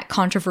 setting that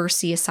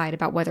controversy aside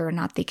about whether or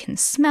not they can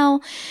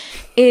smell,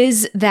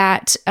 is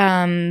that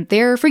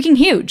they're freaking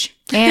huge.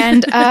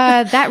 And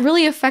that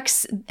really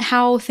affects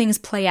how things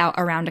play out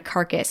around a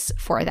carcass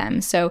for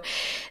them. So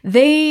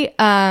they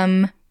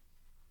are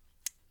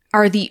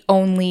the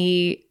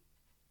only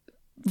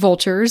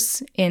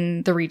vultures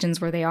in the regions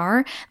where they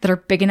are that are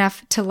big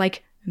enough to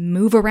like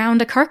move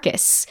around a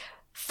carcass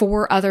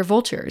for other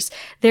vultures.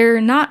 They're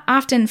not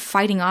often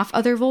fighting off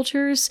other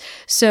vultures.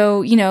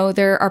 So, you know,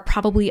 there are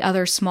probably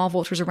other small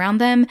vultures around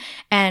them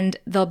and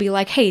they'll be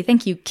like, hey,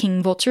 thank you,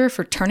 king vulture,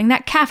 for turning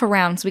that calf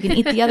around so we can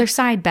eat the other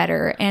side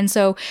better. And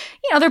so,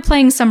 you know, they're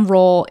playing some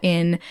role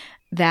in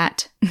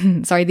that.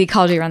 Sorry, the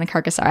ecology around the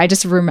carcass. I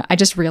just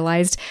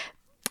realized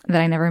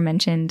that I never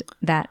mentioned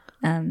that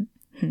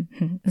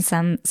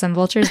some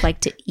vultures like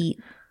to eat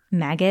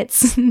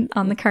maggots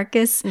on the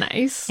carcass.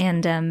 Nice.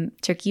 And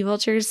turkey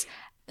vultures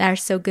are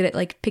so good at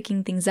like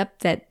picking things up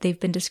that they've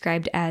been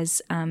described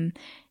as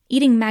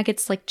eating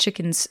maggots like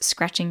chickens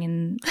scratching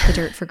in the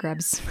dirt for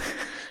grubs.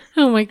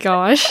 Oh my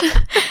gosh.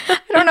 I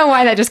don't know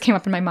why that just came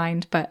up in my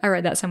mind, but I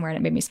read that somewhere and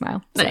it made me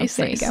smile. So Nice.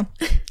 there you go.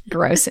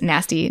 Gross,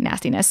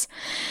 nastiness.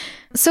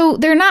 So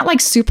they're not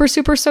like super,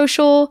 super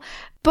social,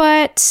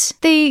 but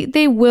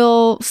they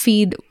will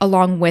feed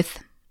along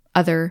with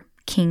other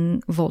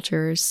king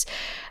vultures.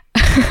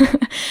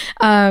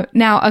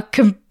 Now, a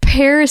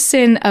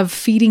comparison of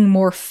feeding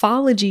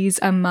morphologies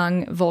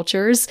among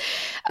vultures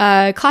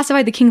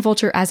classified the king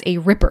vulture as a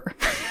ripper.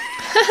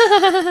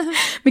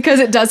 Because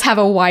it does have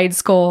a wide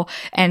skull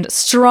and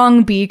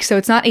strong beak, so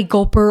it's not a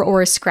gulper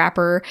or a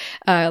scrapper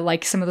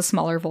like some of the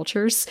smaller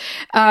vultures.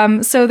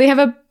 So they have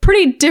a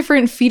pretty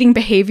different feeding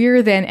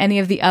behavior than any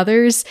of the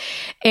others.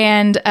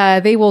 And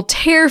they will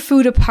tear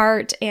food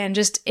apart and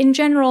just in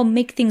general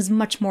make things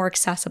much more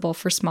accessible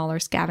for smaller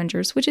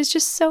scavengers, which is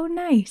just so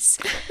nice.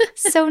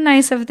 So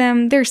nice of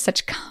them. They're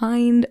such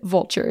kind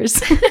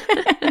vultures.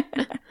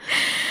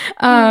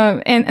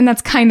 And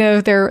that's kind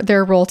of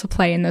their role to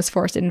play in those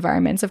forested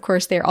environments. Of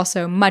course, they're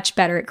also much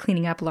better at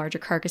cleaning up larger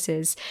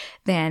carcasses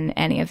than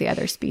any of the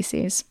other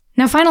species.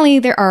 Now, finally,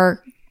 there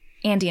are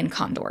Andean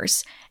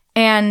condors.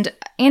 And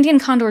Andean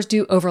condors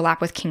do overlap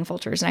with king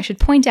vultures. And I should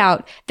point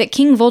out that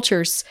king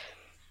vultures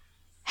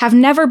have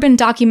never been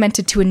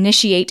documented to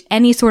initiate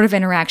any sort of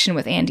interaction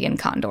with Andean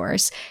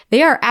condors.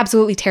 They are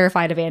absolutely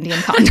terrified of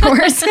Andean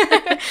condors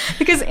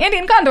because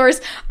Andean condors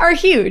are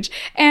huge.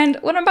 And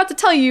what I'm about to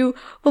tell you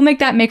will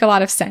make a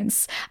lot of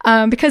sense.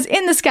 Because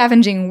in the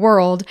scavenging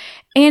world,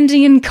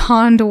 Andean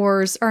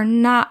condors are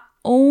not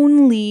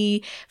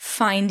only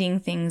finding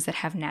things that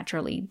have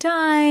naturally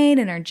died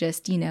and are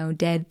just,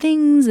 dead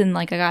things and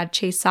like I got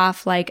chased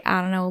off like,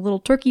 I don't know, a little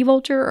turkey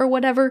vulture or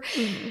whatever.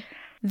 Mm-hmm.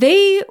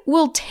 They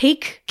will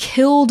take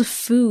killed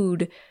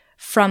food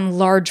from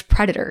large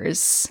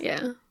predators.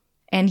 Yeah.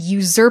 And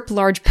usurp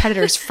large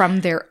predators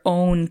from their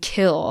own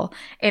kill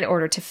in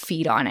order to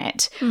feed on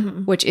it,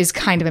 which is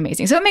kind of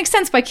amazing. So it makes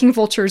sense why king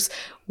vultures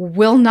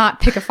will not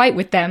pick a fight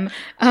with them.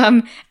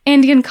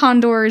 Andean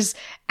condors,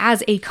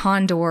 as a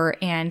condor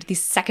and the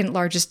second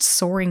largest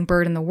soaring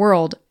bird in the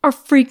world, are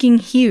freaking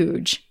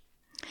huge.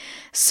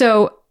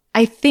 So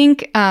I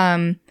think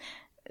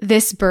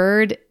this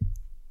bird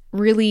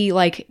really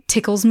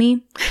tickles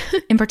me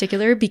in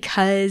particular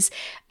because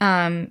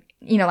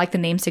like the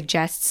name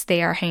suggests,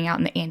 they are hanging out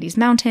in the Andes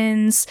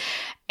Mountains,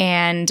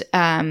 and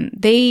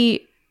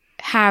they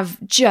have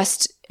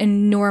just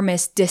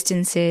enormous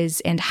distances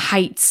and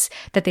heights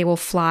that they will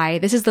fly.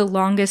 This is the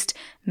longest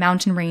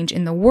mountain range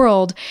in the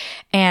world,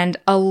 and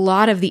a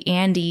lot of the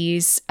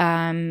Andes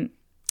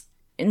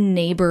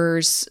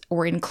neighbors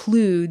or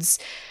includes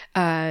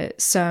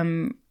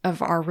some of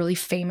our really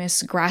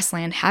famous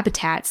grassland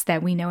habitats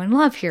that we know and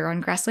love here on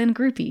Grassland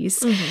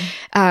Groupies.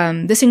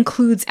 Mm-hmm. This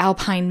includes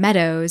alpine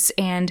meadows,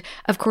 and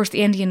of course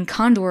the Andean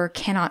condor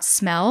cannot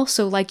smell,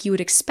 so like you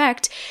would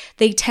expect,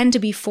 they tend to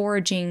be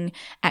foraging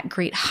at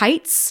great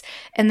heights,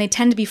 and they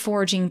tend to be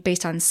foraging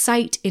based on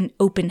sight in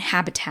open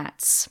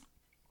habitats,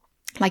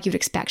 like you'd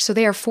expect. So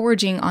they are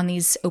foraging on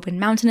these open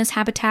mountainous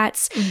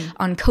habitats,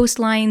 on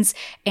coastlines,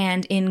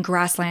 and in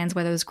grasslands,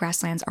 whether those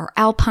grasslands are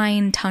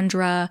alpine,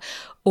 tundra,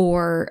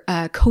 or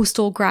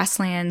coastal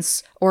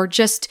grasslands, or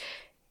just,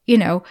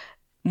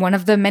 one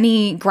of the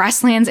many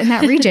grasslands in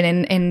that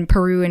region in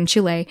Peru and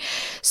Chile.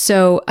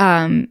 So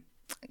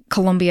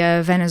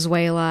Colombia,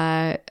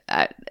 Venezuela,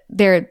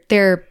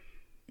 they're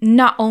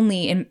not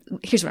only in,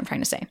 here's what I'm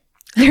trying to say.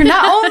 They're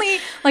not only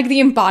the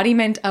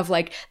embodiment of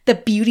the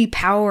beauty,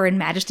 power, and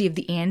majesty of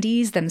the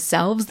Andes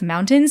themselves, the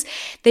mountains,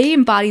 they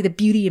embody the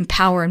beauty and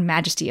power and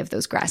majesty of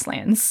those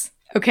grasslands.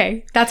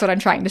 Okay, that's what I'm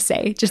trying to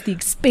say. Just the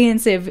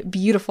expansive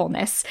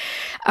beautifulness.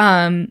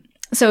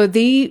 So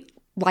they,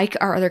 like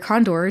our other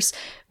condors,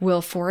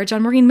 will forage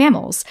on marine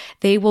mammals.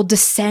 They will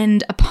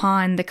descend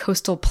upon the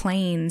coastal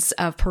plains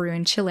of Peru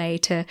and Chile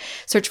to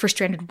search for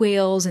stranded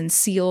whales and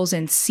seals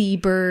and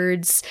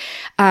seabirds.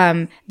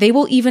 They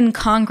will even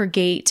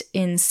congregate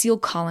in seal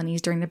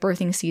colonies during the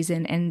birthing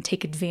season and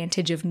take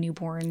advantage of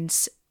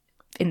newborns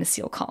in the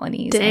seal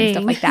colonies and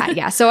stuff like that.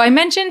 Yeah. So I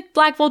mentioned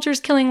black vultures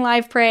killing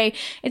live prey.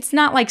 It's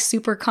not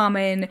super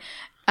common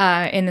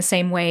in the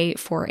same way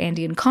for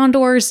Andean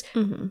condors,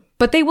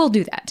 but they will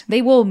do that.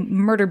 They will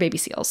murder baby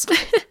seals.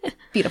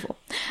 Beautiful.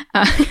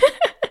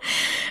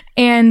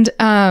 And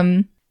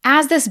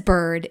as this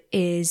bird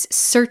is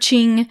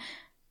searching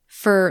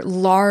for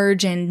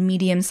large and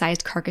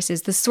medium-sized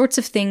carcasses, the sorts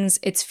of things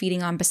it's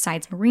feeding on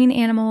besides marine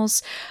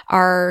animals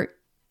are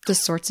the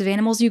sorts of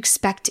animals you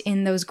expect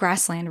in those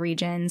grassland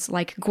regions,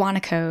 like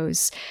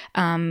guanacos,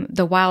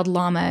 the wild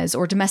llamas,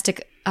 or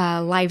domestic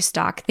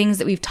livestock, things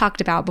that we've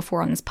talked about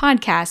before on this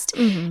podcast,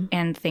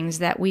 and things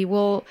that we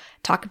will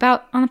talk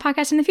about on the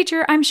podcast in the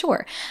future, I'm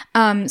sure.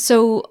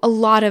 So a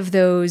lot of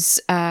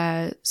those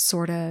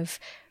sort of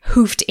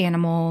hoofed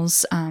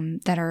animals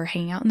that are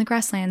hanging out in the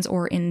grasslands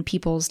or in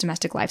people's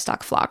domestic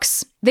livestock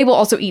flocks. They will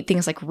also eat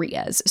things like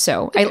rheas.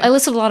 So okay. I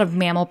listed a lot of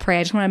mammal prey.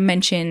 I just want to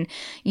mention,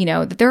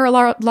 that there are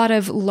a lot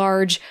of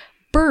large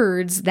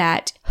birds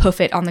that hoof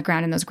it on the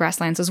ground in those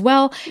grasslands as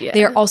well. Yeah.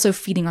 They are also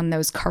feeding on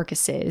those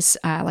carcasses,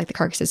 like the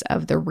carcasses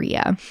of the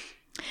rhea.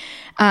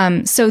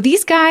 So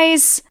these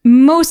guys,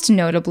 most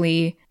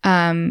notably,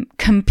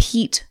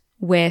 compete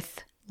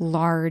with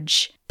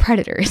large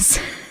predators,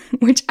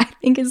 which I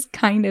think is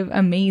kind of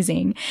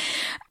amazing.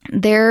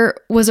 There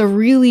was a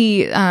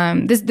really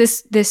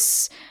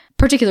this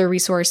particular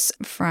resource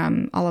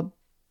from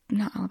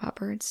Not All About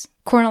Birds,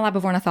 Cornell Lab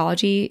of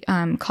Ornithology,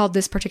 called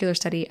this particular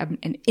study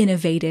an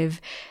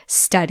innovative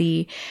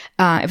study.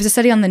 It was a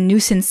study on the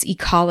nuisance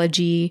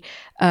ecology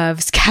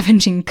of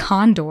scavenging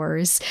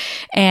condors.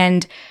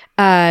 And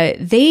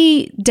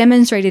they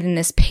demonstrated in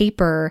this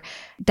paper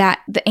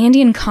that the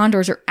Andean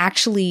condors are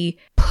actually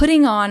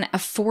putting on a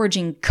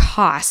foraging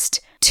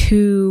cost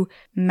to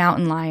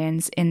mountain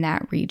lions in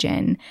that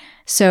region.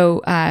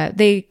 So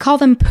they call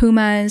them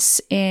pumas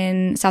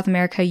in South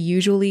America.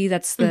 Usually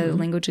that's the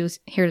language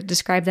here to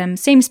describe them.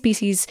 Same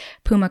species,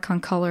 puma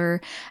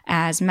concolor,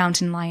 as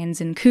mountain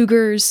lions and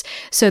cougars.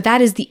 So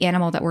that is the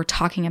animal that we're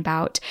talking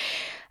about.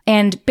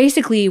 And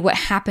basically what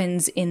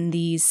happens in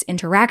these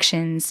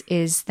interactions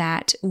is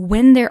that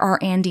when there are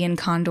Andean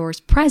condors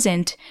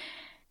present,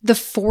 the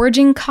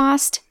foraging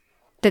cost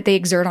that they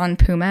exert on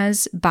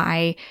pumas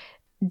by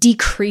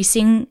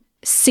decreasing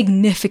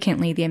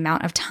significantly the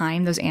amount of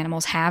time those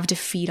animals have to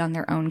feed on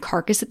their own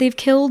carcass that they've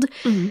killed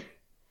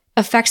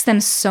affects them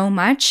so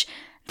much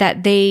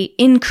that they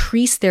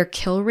increase their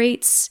kill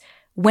rates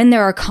when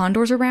there are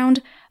condors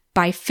around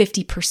by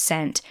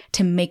 50%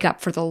 to make up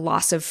for the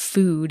loss of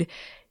food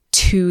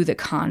to the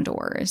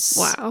condors.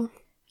 Wow.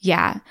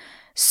 Yeah.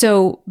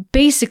 So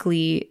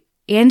basically,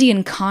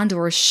 Andean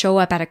condors show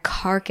up at a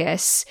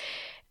carcass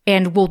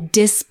and will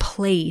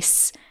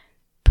displace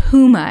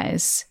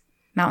pumas,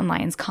 mountain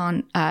lions,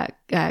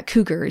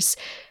 cougars,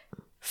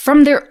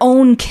 from their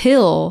own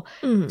kill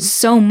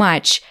so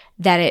much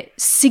that it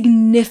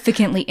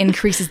significantly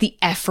increases the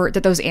effort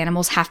that those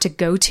animals have to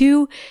go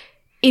to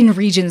in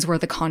regions where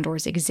the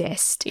condors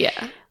exist.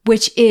 Yeah.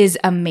 Which is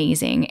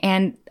amazing.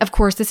 And of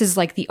course, this is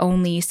like the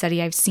only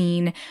study I've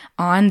seen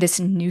on this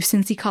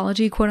nuisance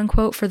ecology, quote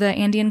unquote, for the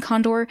Andean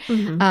condor.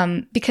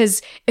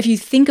 Because if you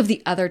think of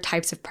the other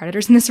types of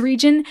predators in this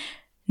region,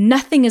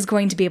 nothing is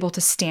going to be able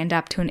to stand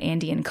up to an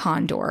Andean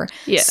condor.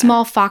 Yeah.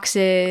 Small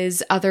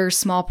foxes, other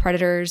small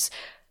predators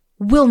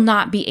will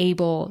not be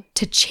able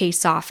to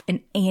chase off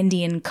an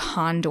Andean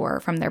condor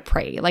from their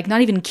prey. Like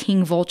not even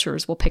king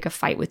vultures will pick a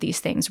fight with these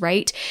things,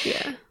 right?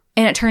 Yeah.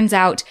 And it turns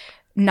out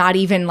not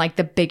even like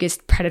the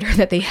biggest predator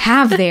that they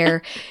have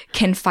there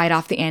can fight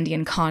off the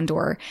Andean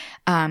condor.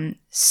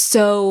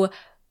 So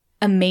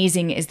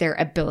amazing is their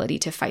ability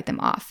to fight them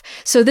off.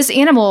 So this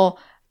animal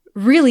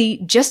really,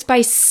 just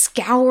by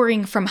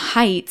scouring from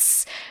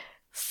heights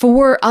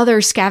for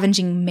other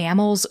scavenging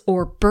mammals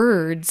or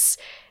birds,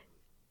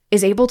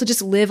 is able to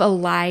just live a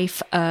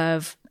life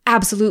of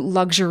absolute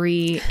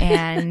luxury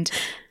and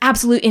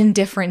absolute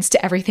indifference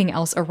to everything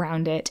else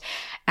around it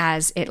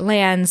as it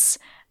lands,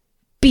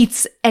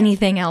 beats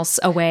anything else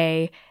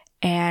away,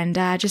 and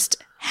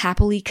just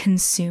happily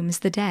consumes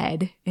the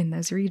dead in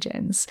those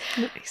regions.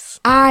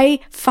 Nice. I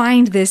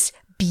find this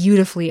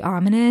beautifully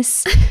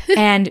ominous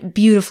and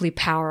beautifully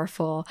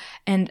powerful,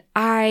 and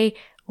I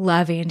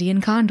love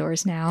Andean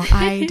condors now.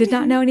 I did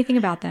not know anything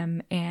about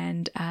them,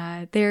 and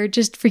they're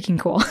just freaking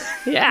cool.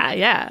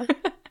 Yeah.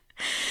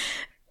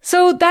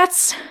 So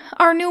that's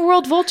our New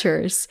World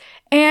vultures.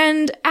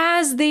 And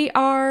as they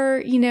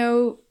are,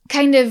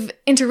 kind of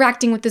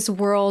interacting with this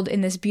world in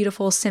this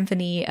beautiful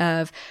symphony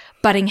of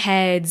butting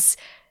heads,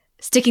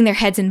 sticking their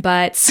heads in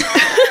butts,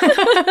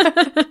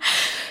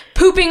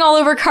 pooping all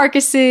over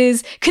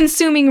carcasses,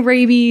 consuming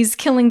rabies,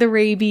 killing the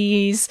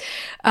rabies,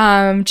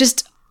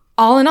 just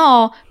all in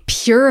all,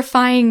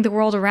 purifying the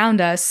world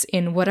around us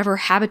in whatever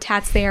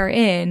habitats they are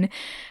in.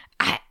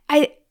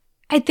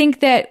 I think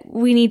that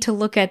we need to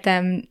look at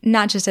them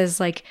not just as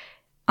like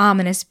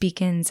ominous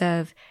beacons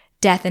of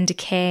death and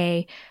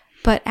decay,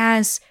 but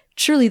as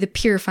truly the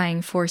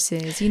purifying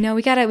forces.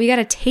 We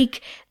gotta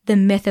take the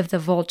myth of the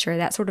vulture,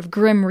 that sort of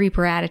grim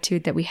reaper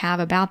attitude that we have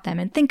about them,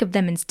 and think of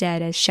them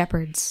instead as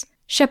shepherds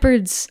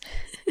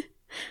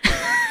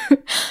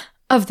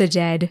of the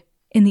dead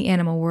in the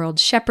animal world,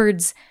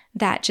 shepherds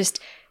that just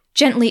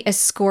gently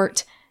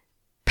escort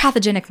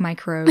pathogenic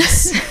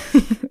microbes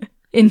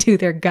into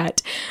their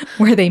gut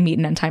where they meet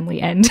an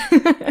untimely end.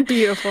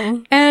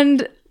 Beautiful.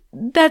 And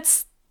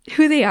that's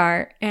who they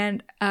are.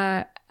 And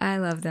I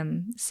love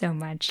them so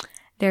much.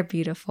 They're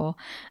beautiful.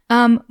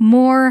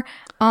 More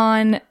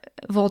on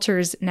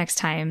vultures next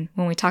time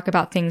when we talk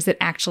about things that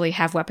actually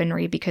have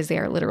weaponry because they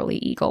are literally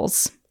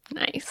eagles.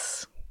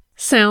 Nice.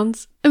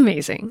 Sounds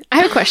amazing. I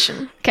have a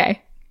question.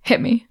 Okay,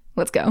 hit me.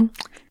 Let's go.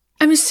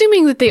 I'm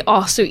assuming that they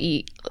also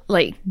eat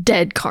like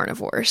dead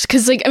carnivores.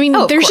 Because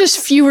there's just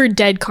fewer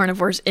dead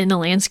carnivores in the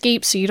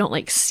landscape, so you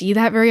don't see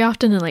that very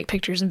often in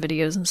pictures and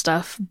videos and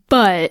stuff.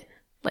 But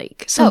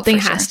something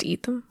has to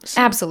eat them. So.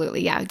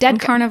 Absolutely, yeah. Dead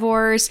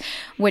carnivores,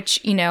 which,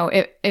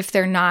 if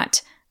they're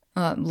not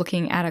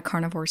looking at a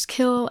carnivore's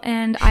kill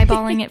and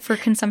eyeballing it for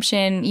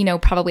consumption,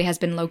 probably has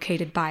been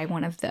located by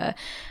one of the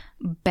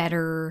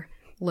better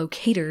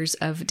locators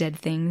of dead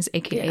things,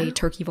 aka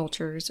turkey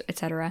vultures,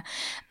 etc.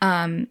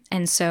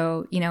 And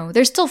so,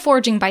 they're still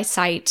foraging by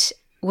sight,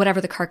 whatever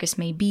the carcass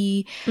may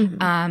be.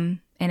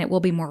 And it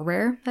will be more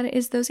rare that it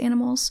is those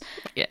animals.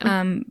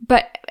 Yeah.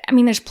 But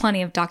there's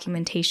plenty of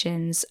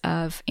documentations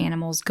of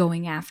animals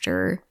going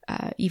after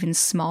even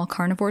small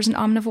carnivores and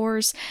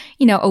omnivores,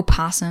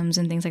 opossums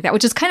and things like that,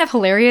 which is kind of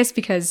hilarious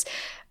because,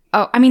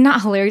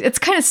 not hilarious. It's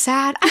kind of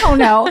sad. I don't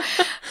know.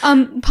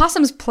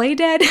 Possums play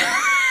dead.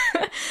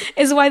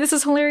 is why this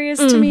is hilarious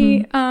to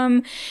me.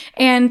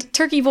 And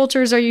turkey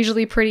vultures are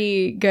usually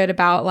pretty good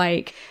about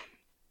like,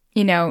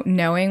 you know,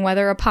 knowing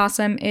whether a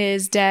possum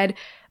is dead.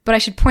 But I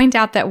should point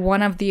out that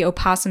one of the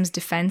opossum's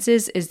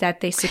defenses is that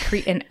they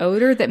secrete an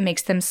odor that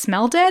makes them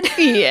smell dead.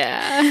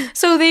 Yeah.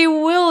 So they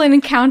will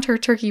encounter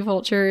turkey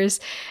vultures,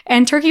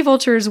 and turkey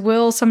vultures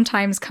will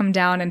sometimes come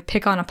down and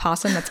pick on a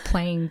possum that's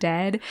playing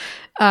dead.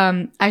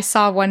 I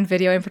saw one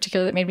video in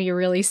particular that made me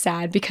really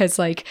sad because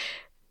like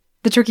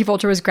the turkey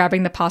vulture was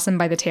grabbing the possum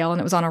by the tail,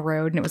 and it was on a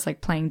road, and it was like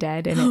playing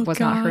dead, and it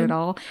was not hurt at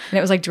all. And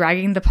it was like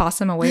dragging the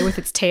possum away with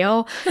its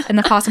tail, and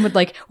the possum would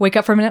like wake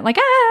up for a minute like,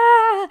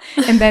 ah!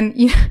 And then,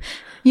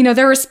 you know,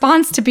 their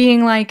response to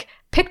being like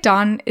picked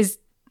on is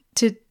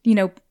to, you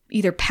know,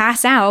 either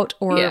pass out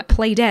or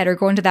play dead or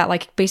go into that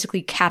like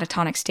basically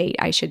catatonic state,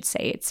 I should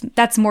say.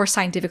 That's more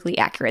scientifically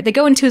accurate. They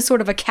go into a sort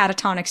of a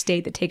catatonic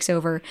state that takes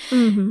over,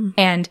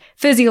 and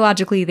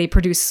physiologically they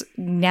produce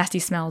nasty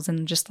smells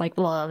and just like,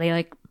 blah, they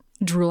like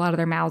drool out of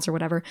their mouths or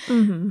whatever.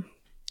 And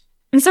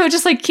so it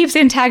just like keeps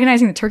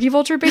antagonizing the turkey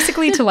vulture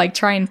basically to like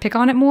try and pick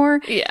on it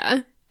more.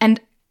 Yeah. And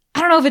I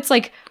don't know if it's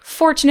like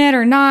fortunate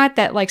or not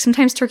that like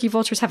sometimes turkey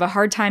vultures have a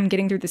hard time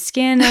getting through the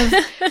skin of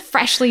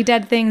freshly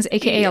dead things,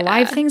 aka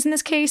alive things in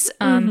this case.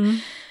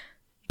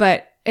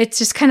 But it's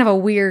just kind of a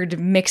weird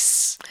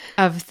mix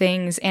of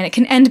things, and it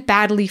can end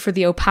badly for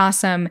the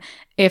opossum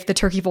if the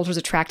turkey vultures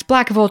attract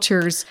black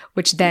vultures,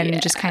 which then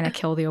just kind of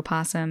kill the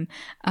opossum.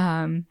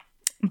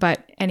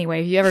 But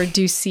anyway, if you ever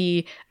do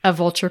see a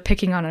vulture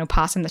picking on an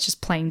opossum that's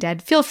just playing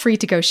dead, feel free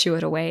to go shoo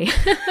it away.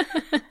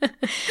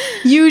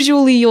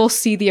 Usually you'll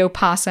see the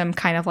opossum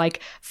kind of like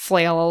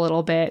flail a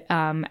little bit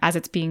as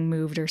it's being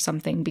moved or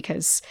something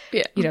because,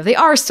 you know, they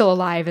are still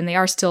alive and they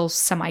are still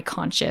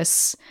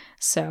semi-conscious.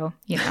 So,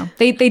 you know,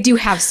 they do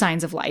have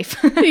signs of life.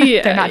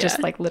 They're not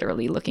just like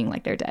literally looking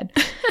like they're dead.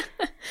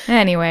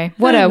 Anyway,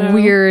 what a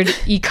weird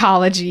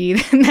ecology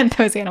that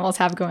those animals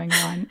have going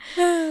on.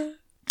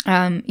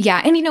 And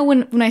you know,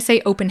 when I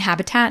say open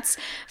habitats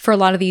for a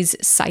lot of these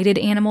sighted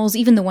animals,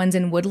 even the ones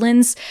in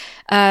woodlands,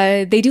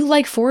 they do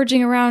like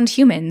foraging around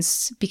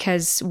humans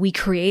because we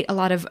create a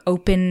lot of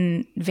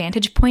open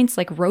vantage points,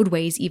 like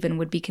roadways even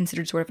would be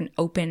considered sort of an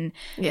open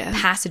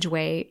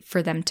passageway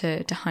for them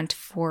to hunt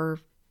for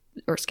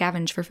or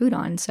scavenge for food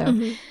on. So,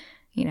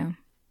 you know,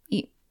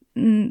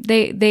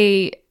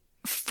 they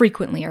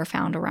frequently are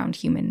found around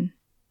humans.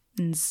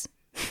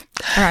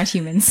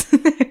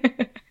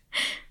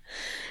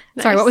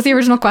 Nice. Sorry, what was the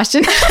original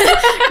question?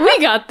 We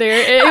got there.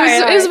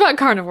 It was about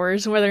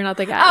carnivores, whether or not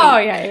they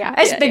got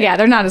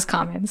they're not as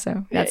common.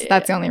 So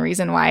that's the only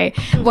reason why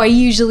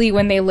usually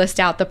when they list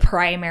out the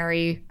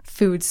primary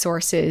food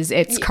sources,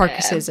 it's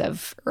carcasses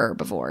of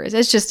herbivores.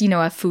 It's just, you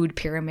know, a food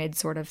pyramid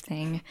sort of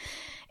thing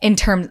in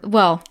terms,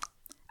 well,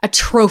 a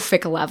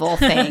trophic level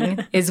thing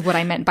is what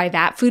I meant by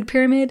that food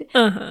pyramid.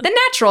 The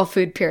natural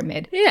food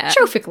pyramid. Yeah.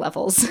 Trophic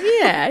levels.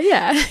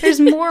 Yeah. There's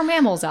more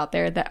mammals out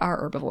there that are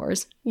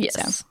herbivores.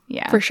 Yes. So,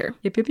 yeah. For sure.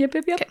 Yep.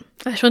 Okay.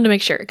 I just wanted to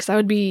make sure because that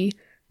would be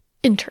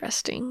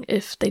interesting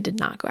if they did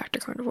not go after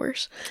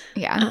carnivores.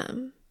 Yeah.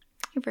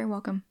 You're very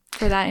welcome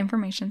for that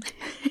information.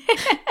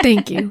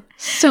 Thank you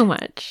so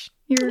much.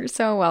 You're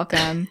so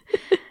welcome.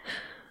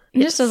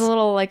 Just as a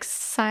little like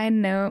side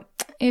note,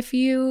 if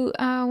you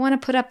want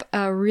to put up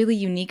a really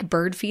unique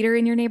bird feeder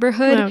in your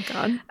neighborhood,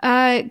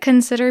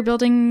 consider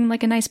building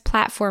like a nice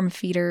platform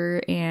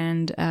feeder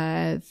and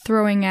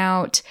throwing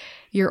out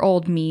your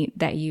old meat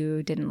that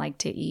you didn't like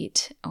to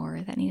eat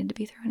or that needed to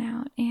be thrown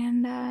out.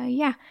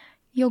 And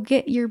you'll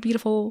get your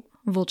beautiful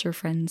vulture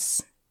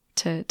friends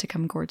to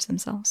come gorge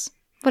themselves.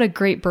 What a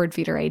great bird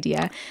feeder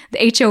idea.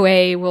 The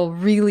HOA will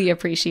really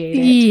appreciate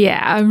it.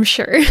 Yeah, I'm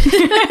sure.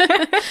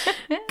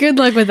 Good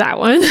luck with that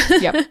one.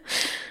 Yep.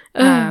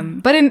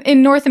 But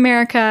in North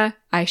America,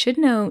 I should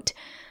note,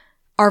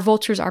 our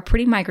vultures are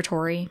pretty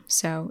migratory.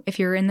 So if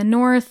you're in the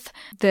north,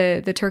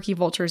 the turkey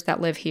vultures that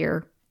live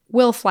here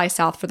will fly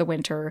south for the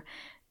winter.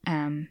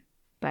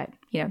 But,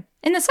 you know,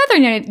 in the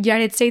southern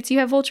United States, you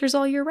have vultures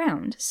all year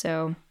round.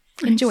 So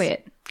enjoy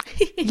it.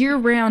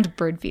 Year-round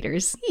bird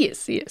feeders.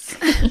 Yes.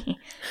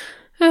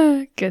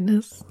 Oh,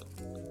 goodness.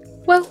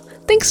 Well,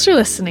 thanks for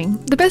listening.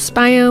 The Best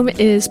Biome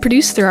is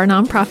produced through our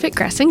nonprofit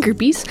Grassland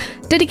Groupies,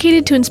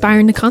 dedicated to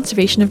inspiring the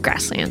conservation of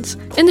grasslands.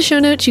 In the show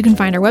notes, you can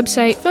find our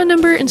website, phone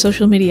number, and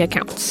social media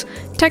accounts.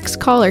 Text,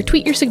 call, or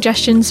tweet your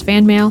suggestions,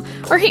 fan mail,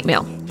 or hate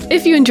mail.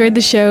 If you enjoyed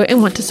the show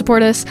and want to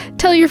support us,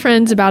 tell your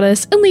friends about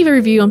us and leave a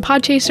review on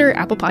Podchaser or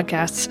Apple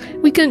Podcasts.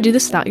 We couldn't do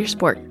this without your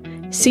support.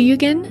 See you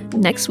again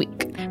next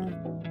week.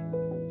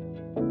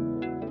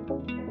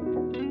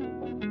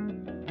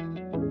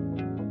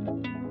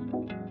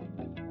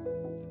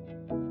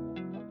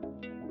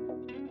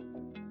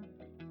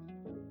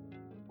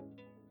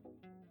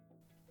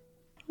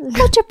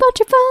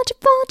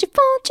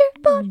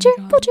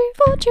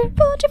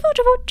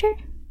 Vulture.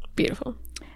 Beautiful.